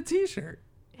 Just wear the t-shirt.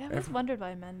 Yeah, I always wondered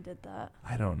why men did that.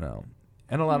 I don't know.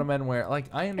 And a lot of men wear, like,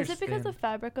 I Is understand. it because the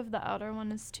fabric of the outer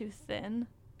one is too thin?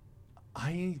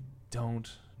 I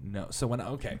don't know. So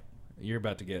okay, you're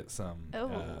about to get some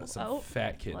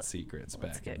fat kid secrets back.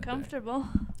 Let's in get the day. comfortable.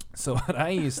 So what I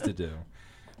used to do,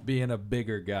 being a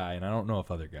bigger guy, and I don't know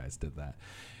if other guys did that,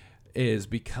 is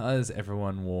because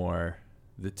everyone wore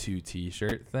the 2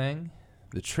 t-shirt thing,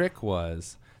 the trick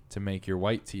was to make your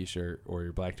white t-shirt or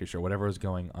your black t-shirt, whatever was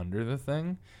going under the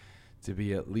thing, to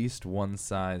be at least one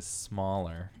size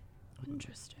smaller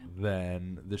Interesting.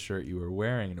 than the shirt you were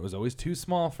wearing. And it was always too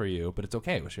small for you, but it's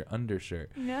okay. It was your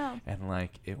undershirt. Yeah. And,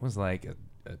 like, it was like a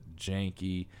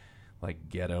janky, like,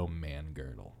 ghetto man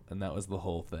girdle. And that was the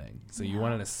whole thing. So you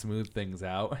wanted to smooth things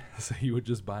out. So you would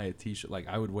just buy a t-shirt. Like,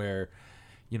 I would wear,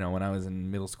 you know, when I was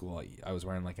in middle school, I was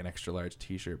wearing, like, an extra large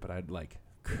t-shirt, but I'd, like,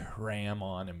 cram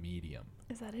on a medium.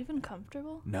 Is that even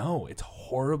comfortable? No, it's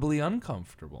horribly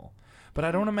uncomfortable. But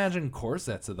I don't imagine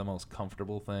corsets are the most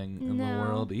comfortable thing in the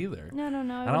world either. No.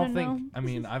 I don't think, I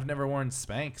mean, I've never worn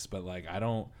Spanx, but, like, I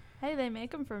don't. Hey, they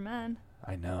make them for men.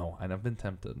 I know, and I've been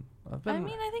tempted. I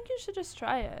mean, I think you should just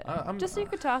try it. Just so you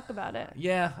could talk about it.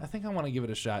 Yeah, I think I want to give it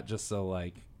a shot just so,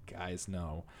 like, guys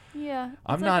know. Yeah.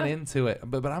 I'm not into it,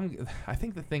 but I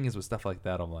think the thing is with stuff like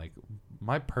that, I'm like,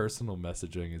 my personal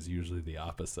messaging is usually the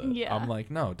opposite. Yeah. I'm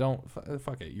like, no, don't,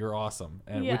 fuck it, you're awesome.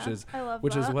 And Yeah,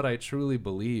 which is that. what I truly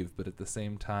believe, but at the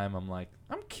same time, I'm like,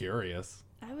 I'm curious.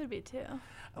 I would be too.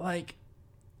 Like,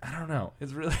 I don't know.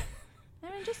 It's really... I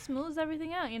mean, just smooths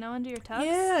everything out, you know, under your tux.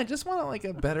 Yeah, I just want like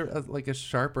a better, like a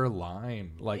sharper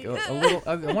line, like a little.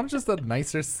 I want just a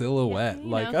nicer silhouette. Yeah, you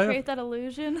like know, create that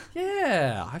illusion.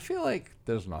 Yeah, I feel like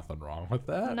there's nothing wrong with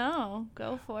that. No,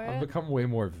 go for I've it. become way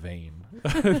more vain.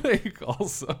 I think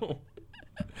also,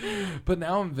 but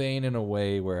now I'm vain in a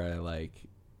way where I like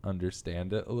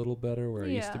understand it a little better. Where I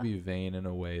used to be vain in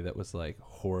a way that was like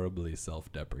horribly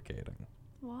self-deprecating.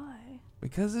 Why?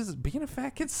 Because being a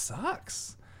fat kid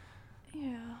sucks.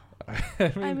 Yeah.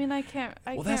 I mean, I can't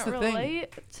that's the thing.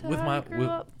 relate to with how my I grew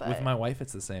up, but with my wife,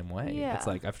 it's the same way. Yeah. It's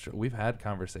like we've had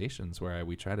conversations where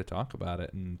we try to talk about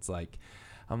it, and it's like,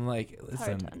 I'm like,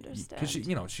 listen, because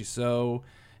she's so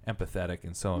empathetic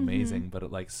and so amazing, but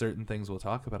at like certain things we'll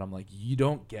talk about, I'm like, you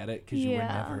don't get it because you were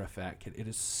never a fat kid. It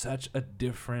is such a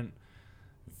different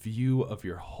view of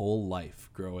your whole life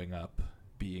growing up,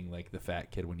 being like the fat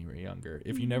kid when you were younger.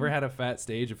 If you never had a fat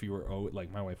stage, if you were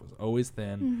like my wife was always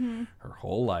thin her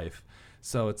whole life,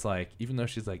 so it's like even though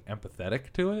she's like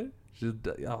empathetic to it, she's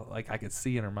like I could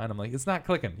see in her mind, I'm like, it's not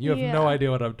clicking. You have no idea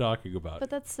what I'm talking about.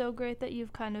 But that's so great that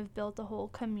you've kind of built a whole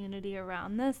community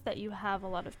around this, that you have a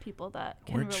lot of people that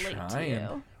can relate to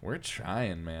you. We're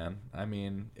trying, man. I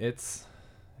mean, it's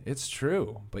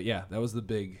true. But yeah, that was the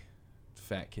big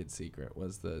fat kid secret,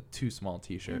 was the too small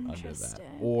t-shirt under that,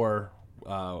 or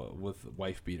with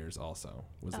wife beaters also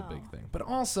was a big thing. But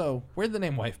also, where'd the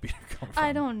name wife beater come from?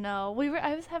 I don't know.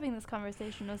 I was having this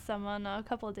conversation with someone a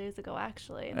couple of days ago,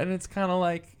 actually. And it's kind of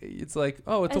like, it's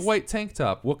a white tank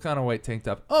top. What kind of white tank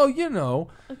top? Oh, you know,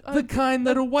 the kind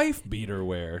that a wife beater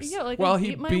wears while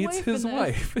he beats his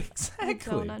wife. Exactly. I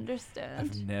don't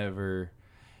understand.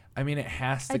 I mean, it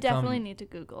has to I definitely need to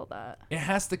Google that. It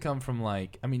has to come from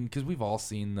like, I mean, because we've all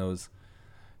seen those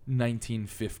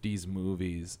 1950s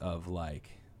movies of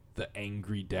like the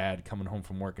angry dad coming home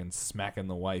from work and smacking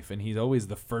the wife, and he's always,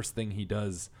 the first thing he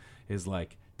does is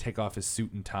like take off his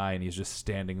suit and tie, and he's just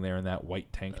standing there in that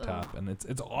white tank top, and it's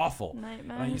awful. Nightmares.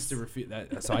 And I used to refute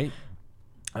that, so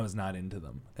I was not into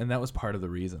them, and that was part of the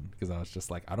reason, because I was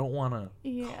just like, I don't want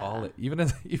to call it even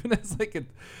as like a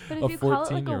 14-year-old. But if you call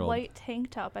it like a white tank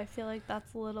top, I feel like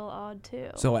that's a little odd too.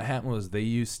 So what happened was, they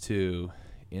used to,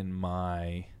 in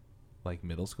my like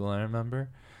middle school, I remember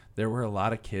there were a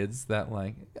lot of kids that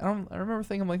like, I remember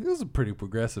thinking, like, this is pretty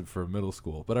progressive for middle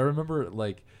school, but I remember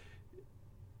like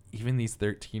even these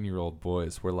 13-year-old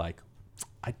boys were like,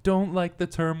 I don't like the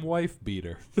term wife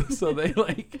beater. So they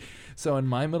so in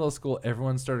my middle school,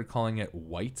 everyone started calling it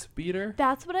white beater.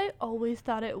 That's what I always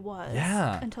thought it was.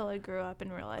 Yeah. Until I grew up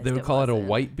and realized they would call it a wasn't.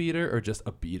 white beater or just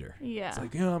a beater. Yeah. It's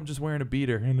like, I'm just wearing a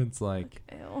beater. And it's like,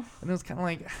 ew. And it was kind of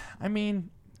like, I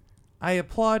mean, I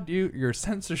applaud your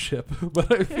censorship,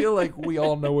 but I feel like we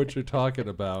all know what you're talking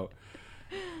about.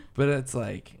 But it's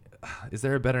like, is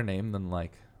there a better name than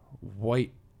like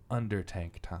white under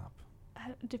tank top?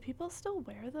 Do people still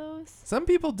wear those? Some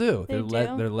people do. They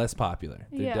They're less popular.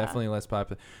 They're Yeah. definitely less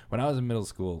popular. When I was in middle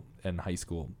school and high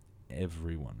school,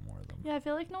 everyone wore them. Yeah, I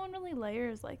feel like no one really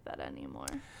layers like that anymore.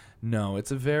 No, it's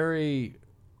a very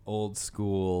old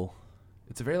school.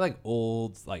 It's a very like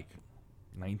old, like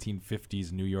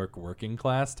 1950s New York working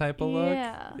class type of look.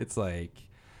 Yeah. It's like,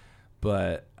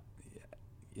 but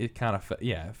it kind of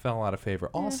it fell out of favor.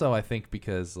 Also, I think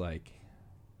because like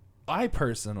I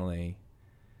personally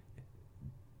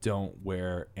don't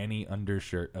wear any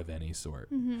undershirt of any sort.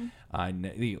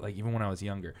 Like even when I was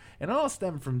younger, and it all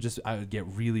stemmed from just I would get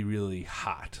really, really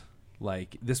hot.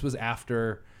 Like this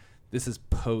is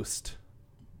post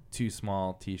too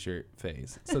small t-shirt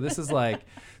phase. So this is like,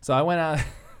 so I went out.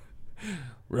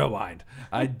 Rewind.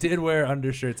 I did wear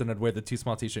undershirts and I'd wear the too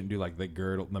small t-shirt and do like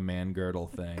the man girdle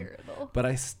thing. But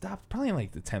I stopped probably in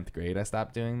like the 10th grade. I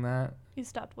stopped doing that. You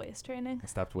stopped waist training? I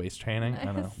stopped waist training. Nice.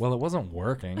 I know. Well, it wasn't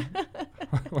working.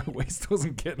 My waist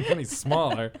wasn't getting any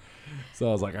smaller. So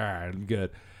I was like, all right, I'm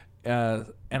good.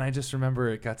 And I just remember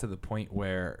it got to the point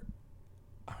where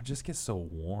I would just get so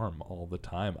warm all the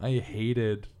time. I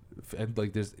hated, and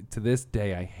like to this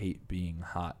day, I hate being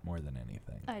hot more than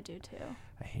anything. I do too.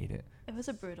 I hate it. It was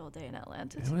a brutal day in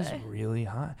Atlanta It today. was really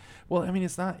hot. Well, I mean,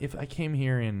 it's not, if I came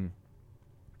here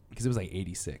because it was like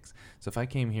 86. So if I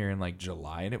came here in like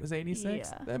July and it was 86,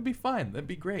 that'd be fine. That'd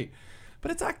be great. But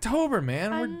it's October,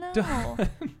 man. We're done.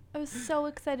 I was so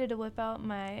excited to whip out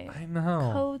my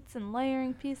coats and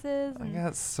layering pieces. I And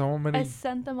got so many. I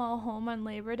sent them all home on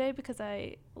Labor Day because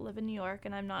I live in New York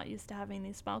and I'm not used to having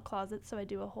these small closets, so I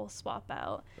do a whole swap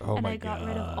out. And I got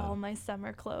rid of all my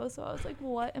summer clothes, so I was like,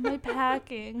 what am I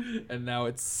packing? And now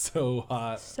it's so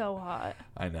hot. So hot.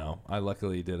 I know. I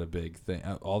luckily did a big thing.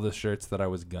 All the shirts that I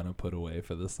was going to put away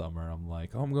for the summer, I'm like,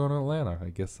 oh, I'm going to Atlanta. I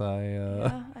guess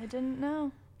Yeah, I didn't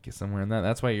know. Guess I'm wearing that.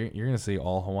 That's why you're gonna see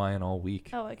all Hawaiian all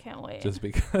week. Oh, I can't wait. Just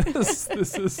because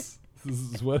this is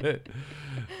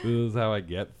how I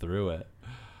get through it.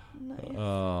 Nice.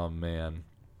 Oh man.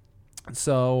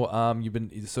 So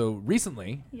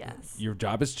recently. Yes. Your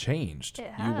job has changed.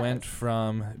 It You went has.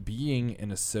 from being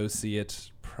an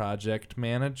associate project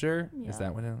manager. Yeah. Is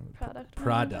that what it?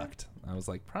 Product I was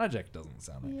like, project doesn't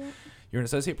sound right. Yep. You're an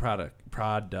associate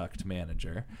product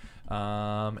manager,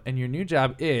 and your new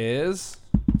job is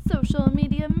Social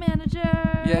media manager.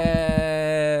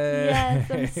 Yay!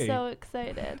 Yes, I'm so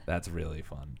excited. That's really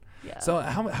fun. Yeah. So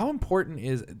how important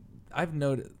is, I've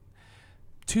noted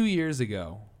 2 years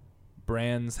ago,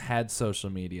 brands had social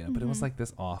media, but it was like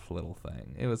this off little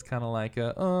thing. It was kind of like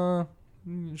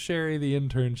Sherry the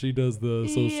intern, she does the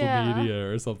social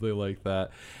media or something like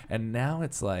that. And now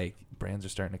it's like brands are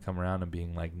starting to come around and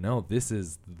being like, no, this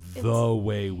is the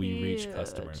way we reach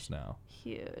customers now.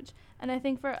 Huge. And I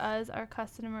think for us, our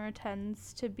customer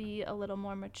tends to be a little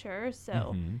more mature.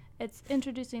 So it's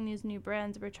introducing these new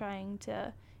brands. We're trying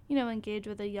to, engage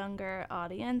with a younger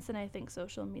audience. And I think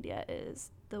social media is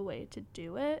the way to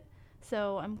do it.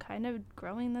 So I'm kind of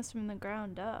growing this from the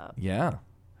ground up. Yeah.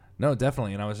 No,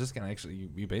 definitely. And I was just going to actually,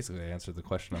 you basically answered the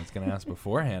question I was going to ask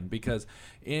beforehand, because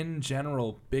in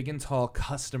general, big and tall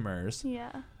customers do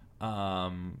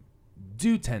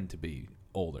tend to be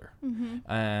older.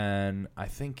 And I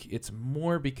think it's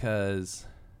more because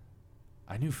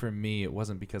I knew for me, it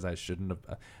wasn't because I should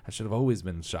have always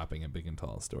been shopping at big and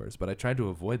tall stores, but I tried to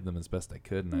avoid them as best I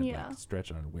could. And I'd like stretch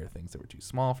and I'd wear things that were too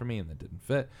small for me and that didn't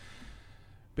fit.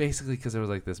 Basically, because there was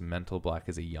like this mental block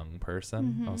as a young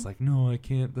person. I was like, no, I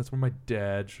can't. That's where my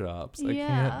dad shops. I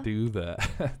can't do that.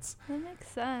 That makes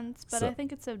sense. But I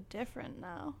think it's so different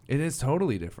now. It is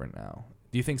totally different now.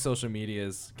 Do you think social media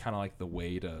is kind of like the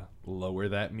way to lower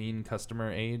that mean customer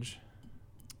age?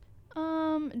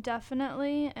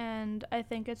 Definitely. And I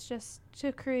think it's just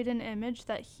to create an image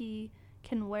that he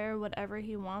can wear whatever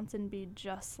he wants and be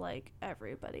just like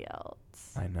everybody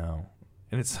else. I know.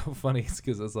 And it's so funny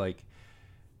because it's like,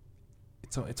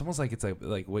 it's almost like it's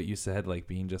like what you said, like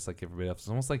being just like everybody else. It's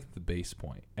almost like the base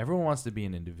point. Everyone wants to be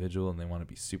an individual and they want to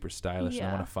be super stylish and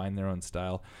they want to find their own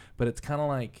style. But it's kind of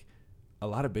like a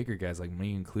lot of bigger guys, like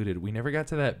me included, we never got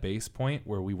to that base point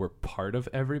where we were part of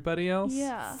everybody else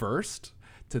first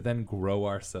to then grow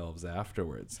ourselves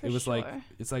afterwards. It was like,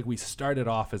 it's like we started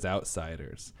off as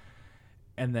outsiders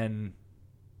and then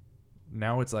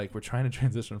now it's like we're trying to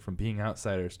transition from being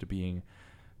outsiders to being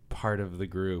part of the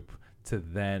group to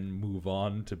then move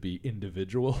on to be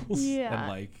individuals.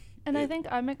 And I think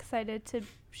I'm excited to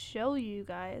show you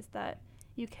guys that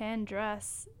you can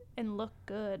dress and look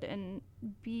good and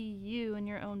be you in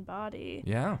your own body.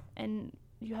 Yeah. And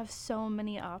you have so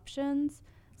many options.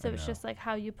 So it's just like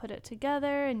how you put it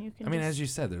together and you can as you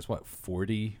said, there's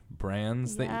 40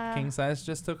 brands that King Size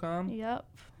just took on? Yep.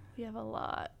 We have a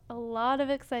lot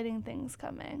of exciting things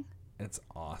coming. It's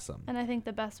awesome. And I think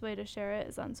the best way to share it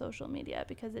is on social media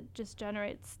because it just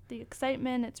generates the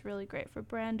excitement. It's really great for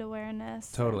brand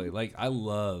awareness. Totally. Like, I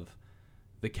love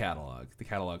the catalog. The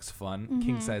catalog's fun.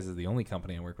 King Size is the only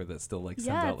company I work with that still sends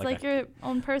out it's like your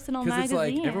own personal magazine. Because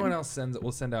it's like everyone else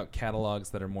will send out catalogs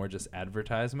that are more just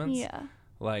advertisements. Yeah.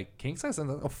 Like King Size sent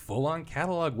a full-on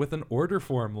catalog with an order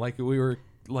form, like we were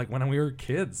like when we were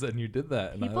kids, and you did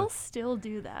that. And People still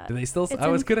do that. do they still? It's I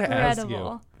was gonna ask you.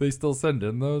 incredible. They still send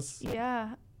in those.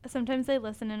 Yeah. Sometimes they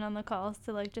listen in on the calls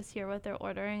to like just hear what they're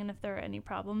ordering and if there are any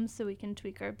problems so we can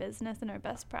tweak our business and our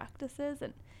best practices.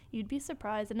 And you'd be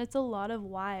surprised. And it's a lot of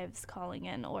wives calling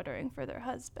in ordering for their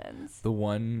husbands. The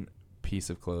one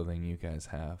piece of clothing you guys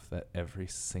have that every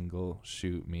single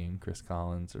shoot, me and Chris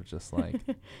Collins are just like,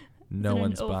 no it an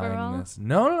one's buying overall? this.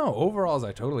 No. Overalls,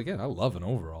 I totally get. I love an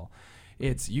overall.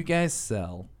 It's you guys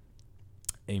sell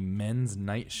a men's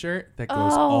nightshirt that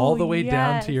goes all the way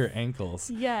down to yes. your ankles.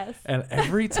 Yes. And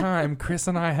every time Chris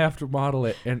and I have to model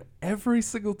it, and every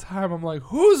single time I'm like,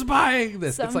 who's buying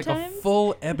this? It's like a Sometimes-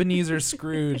 full Ebenezer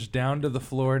Scrooge down to the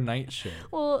floor nightshirt.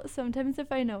 Well, sometimes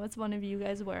if I know it's one of you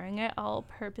guys wearing it, I'll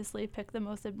purposely pick the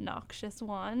most obnoxious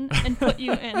one and put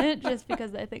you in it just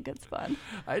because I think it's fun.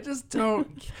 I just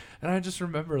don't. And I just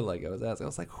remember, like, I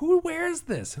was like, who wears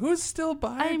this? Who's still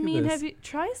buying I mean, this? have you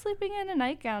try sleeping in a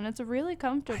nightgown? It's really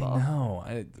comfortable. I know.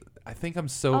 I think I'm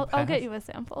so I'll get you a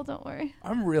sample. Don't worry.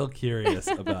 I'm real curious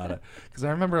about it because I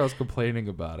remember I was complaining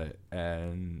about it,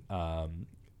 and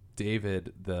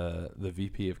David, the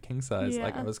VP of King Size,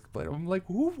 like I Yeah. was complaining. I'm like,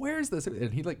 who wears this?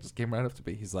 And he like just came right up to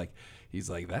me. He's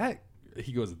like that.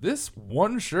 He goes, this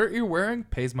one shirt you're wearing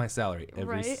pays my salary every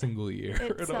Right? single year.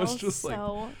 It And I was sells just like,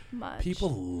 so much. people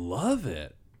love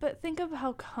it. But think of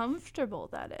how comfortable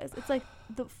that is. It's like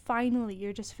finally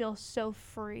you just feel so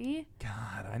free.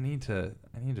 God, I need to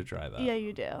try that. Yeah,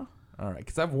 you do. All right,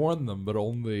 because I've worn them, but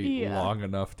only Yeah. long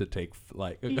enough to take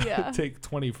Yeah. take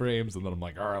 20 frames, and then I'm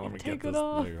like, all right, let me Take get it this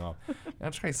off. thing off. I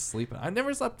try sleeping. I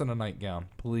never slept in a nightgown,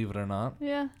 believe it or not.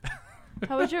 Yeah.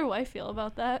 How would your wife feel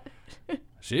about that?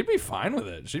 She'd be fine with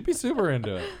it. She'd be super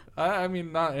into it. I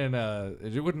mean, not in a.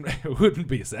 It wouldn't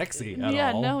be sexy at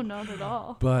Yeah, all. no, not at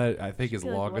all. But I think She'd as be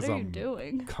like, long what as are you I'm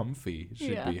doing? comfy,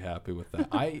 she'd Yeah. be happy with that.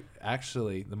 I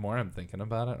actually, the more I'm thinking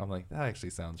about it, I'm like, that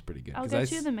actually sounds pretty good. I'll 'Cause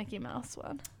get you the Mickey Mouse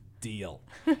one. deal,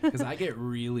 because I get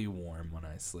really warm when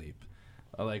I sleep.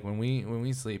 Like when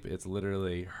we sleep, it's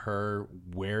literally her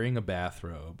wearing a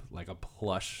bathrobe, like a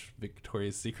plush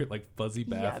Victoria's Secret like fuzzy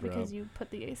Yeah, bathrobe. because you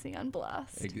put the AC on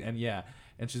blast.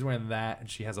 And she's wearing that, and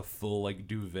she has a full like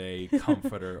duvet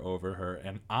comforter over her,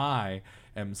 and I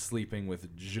am sleeping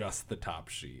with just the top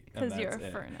sheet. And 'Cause you're a that's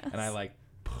it. furnace. And I like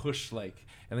push like,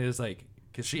 and there's like,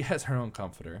 because she has her own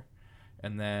comforter,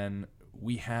 and then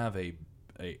we have a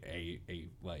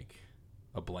like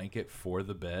a blanket for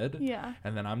the bed. Yeah.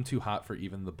 And then I'm too hot for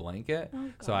even the blanket.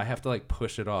 Oh, So I God. have to like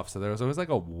push it off. So there's always like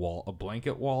a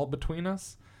blanket wall between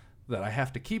us that I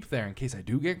have to keep there in case I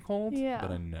do get cold. Yeah.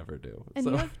 But I never do. And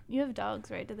so you have dogs,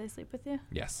 right? Do they sleep with you?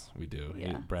 yes, we do.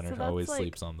 Yeah. Brenner So that's always like-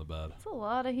 sleeps on the bed. It's a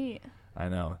lot of heat. I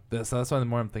know. So that's why the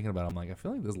more I'm thinking about it, I'm like, I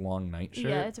feel like this long night shirt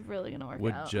Yeah, it's really gonna work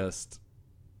would out. just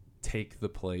take the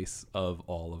place of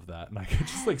all of that. And I could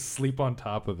just like sleep on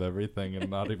top of everything and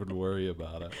not even worry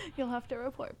about it. You'll have to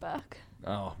report back.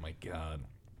 Oh my God.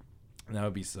 That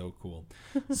would be so cool.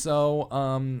 So,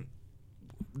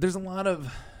 there's a lot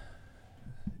of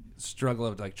struggle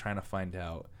of like trying to find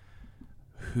out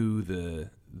who the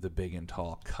big and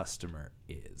tall customer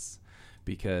is,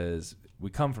 because we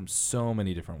come from so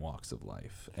many different walks of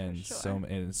life and sure.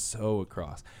 and so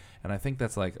across. And I think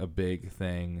that's like a big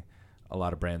thing a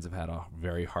lot of brands have had a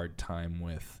very hard time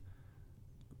with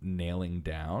nailing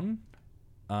down.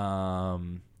 I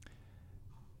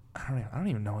don't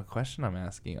even know what question I'm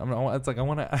asking. It's like I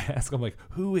want to ask. I'm like,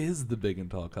 who is the big and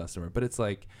tall customer? But it's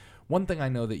like one thing I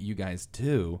know that you guys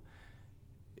do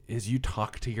is you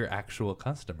talk to your actual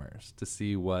customers to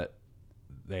see what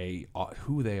they are,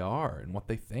 who they are, and what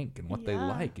they think and what they Yeah.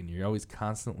 like, and you're always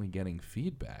constantly getting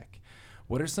feedback.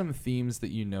 What are some themes that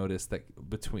you notice that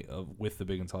with the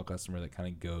big and tall customer that kind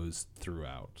of goes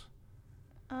throughout?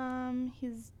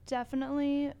 He's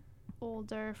definitely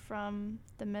older, from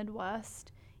the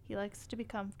Midwest. He likes to be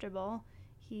comfortable.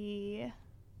 I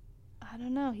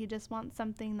don't know, he just wants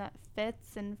something that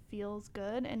fits and feels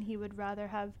good, and he would rather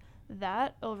have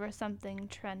that over something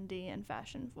trendy and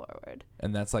fashion forward.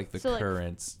 And that's like the So, like,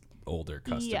 current older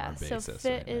customer Yeah, basis. so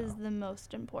fit right is now. the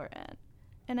most important.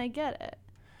 And I get it.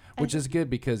 Which is good,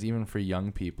 because even for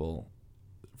young people,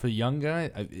 for young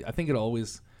guys, I think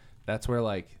that's where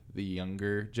like the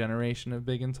younger generation of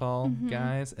big and tall Mhm.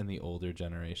 guys and the older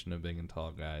generation of big and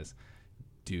tall guys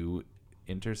do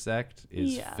intersect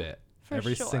is Yeah, fit. for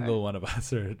Every sure. single one of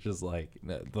us are just like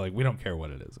we don't care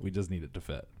what it is. We just need it to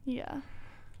fit. Yeah.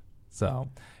 So,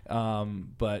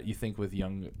 but you think with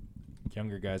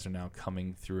younger guys are now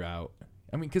coming throughout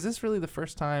I mean, because it's really the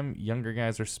first time younger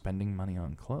guys are spending money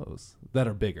on clothes that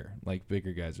are bigger. Like,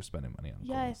 bigger guys are spending money on clothes.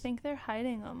 Yeah, I think they're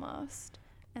hiding almost.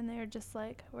 And they're just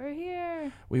like, we're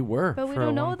here. We were. But we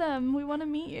don't know them. We want to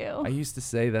meet you. I used to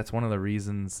say that's one of the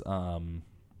reasons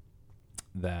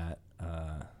that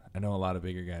I know a lot of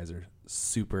bigger guys are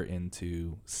super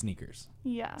into sneakers.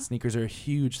 Yeah. Sneakers are a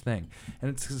huge thing.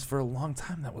 And it's because for a long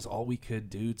time that was all we could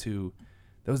do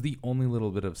that was the only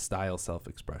little bit of style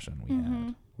self-expression we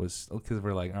had, was because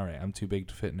we're like, all right, I'm too big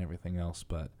to fit in everything else.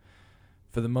 But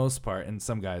for the most part, and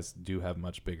some guys do have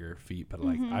much bigger feet, but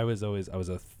like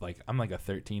I'm like a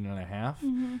 13 and a half,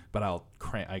 but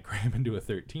I cram into a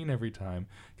 13 every time,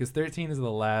 because 13 is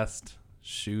the last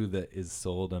shoe that is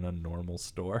sold in a normal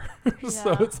store.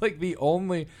 So it's like the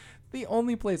only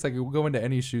place I could go into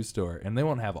any shoe store, and they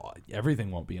won't have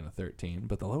everything won't be in a 13,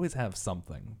 but they'll always have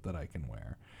something that I can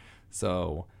wear.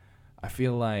 So I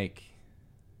feel like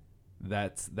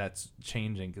that's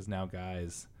changing, because now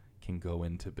guys can go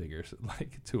into bigger,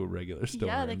 like to a regular store.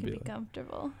 Yeah, they and can be like,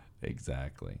 comfortable.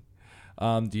 Exactly.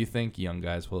 Do you think young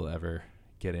guys will ever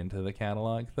get into the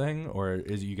catalog thing, or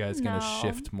is you guys going to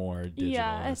shift more digital?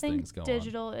 Yeah, I think things go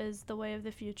digital is the way of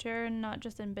the future, and not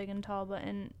just in Big and Tall, but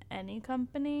in any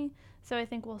company. So I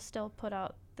think we'll still put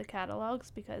out the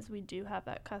catalogs because we do have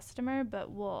that customer,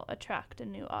 but we'll attract a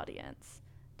new audience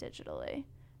digitally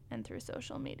and through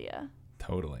social media.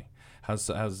 Totally. Has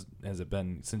it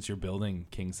been since you're building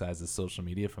King Size's social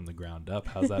media from the ground up?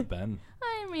 How's that been?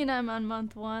 I mean, I'm on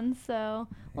month 1, so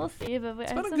we'll see. But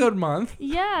it's been a good month.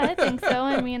 Yeah, I think so.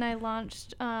 I mean, I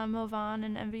launched Movan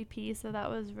and MVP, so that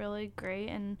was really great,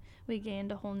 and we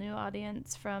gained a whole new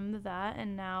audience from that.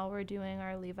 And now we're doing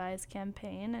our Levi's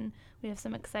campaign, and we have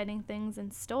some exciting things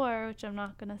in store, which I'm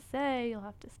not going to say. You'll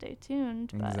have to stay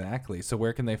tuned. Exactly. So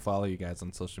where can they follow you guys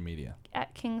on social media?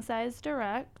 At King Size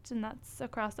Direct, and that's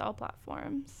across all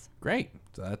platforms. Great.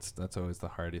 So that's always the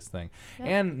hardest thing. Yep.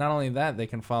 And not only that, they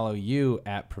can follow you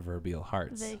at Proverbial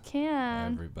Hearts. They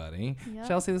can. Everybody. Yep.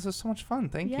 Chelsea, this was so much fun.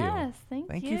 Thank you. Yes, thank you.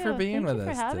 Thank you for being with us Thank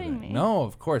you for having today. me. No,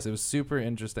 of course. It was super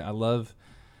interesting. I love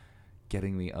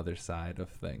getting the other side of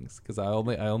things, because I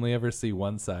only ever see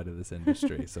one side of this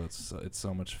industry. So it's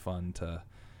so much fun to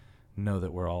know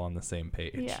that we're all on the same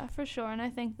page. Yeah, for sure. And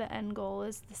I think the end goal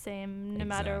is the same no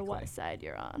matter what side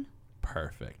you're on.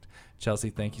 Perfect. Chelsea,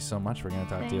 thank you so much. We're going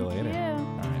to talk to you later. Thank you.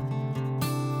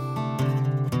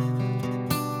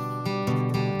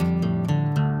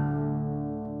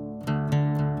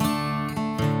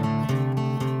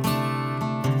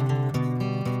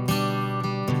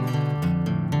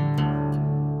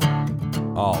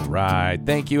 All right. All right.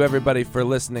 Thank you, everybody, for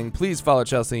listening. Please follow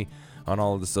Chelsea on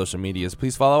all of the social medias.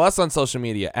 Please follow us on social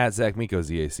media at Zach Miko,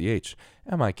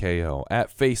 ZACHMIKO,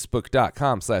 at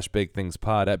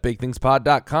Facebook.com/BigThingsPod, at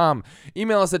BigThingsPod.com.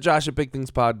 Email us at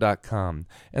Josh@BigThingsPod.com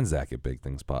and Zach at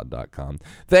BigThingsPod.com.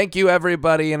 Thank you,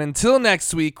 everybody. And until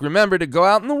next week, remember to go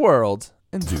out in the world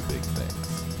and do big things.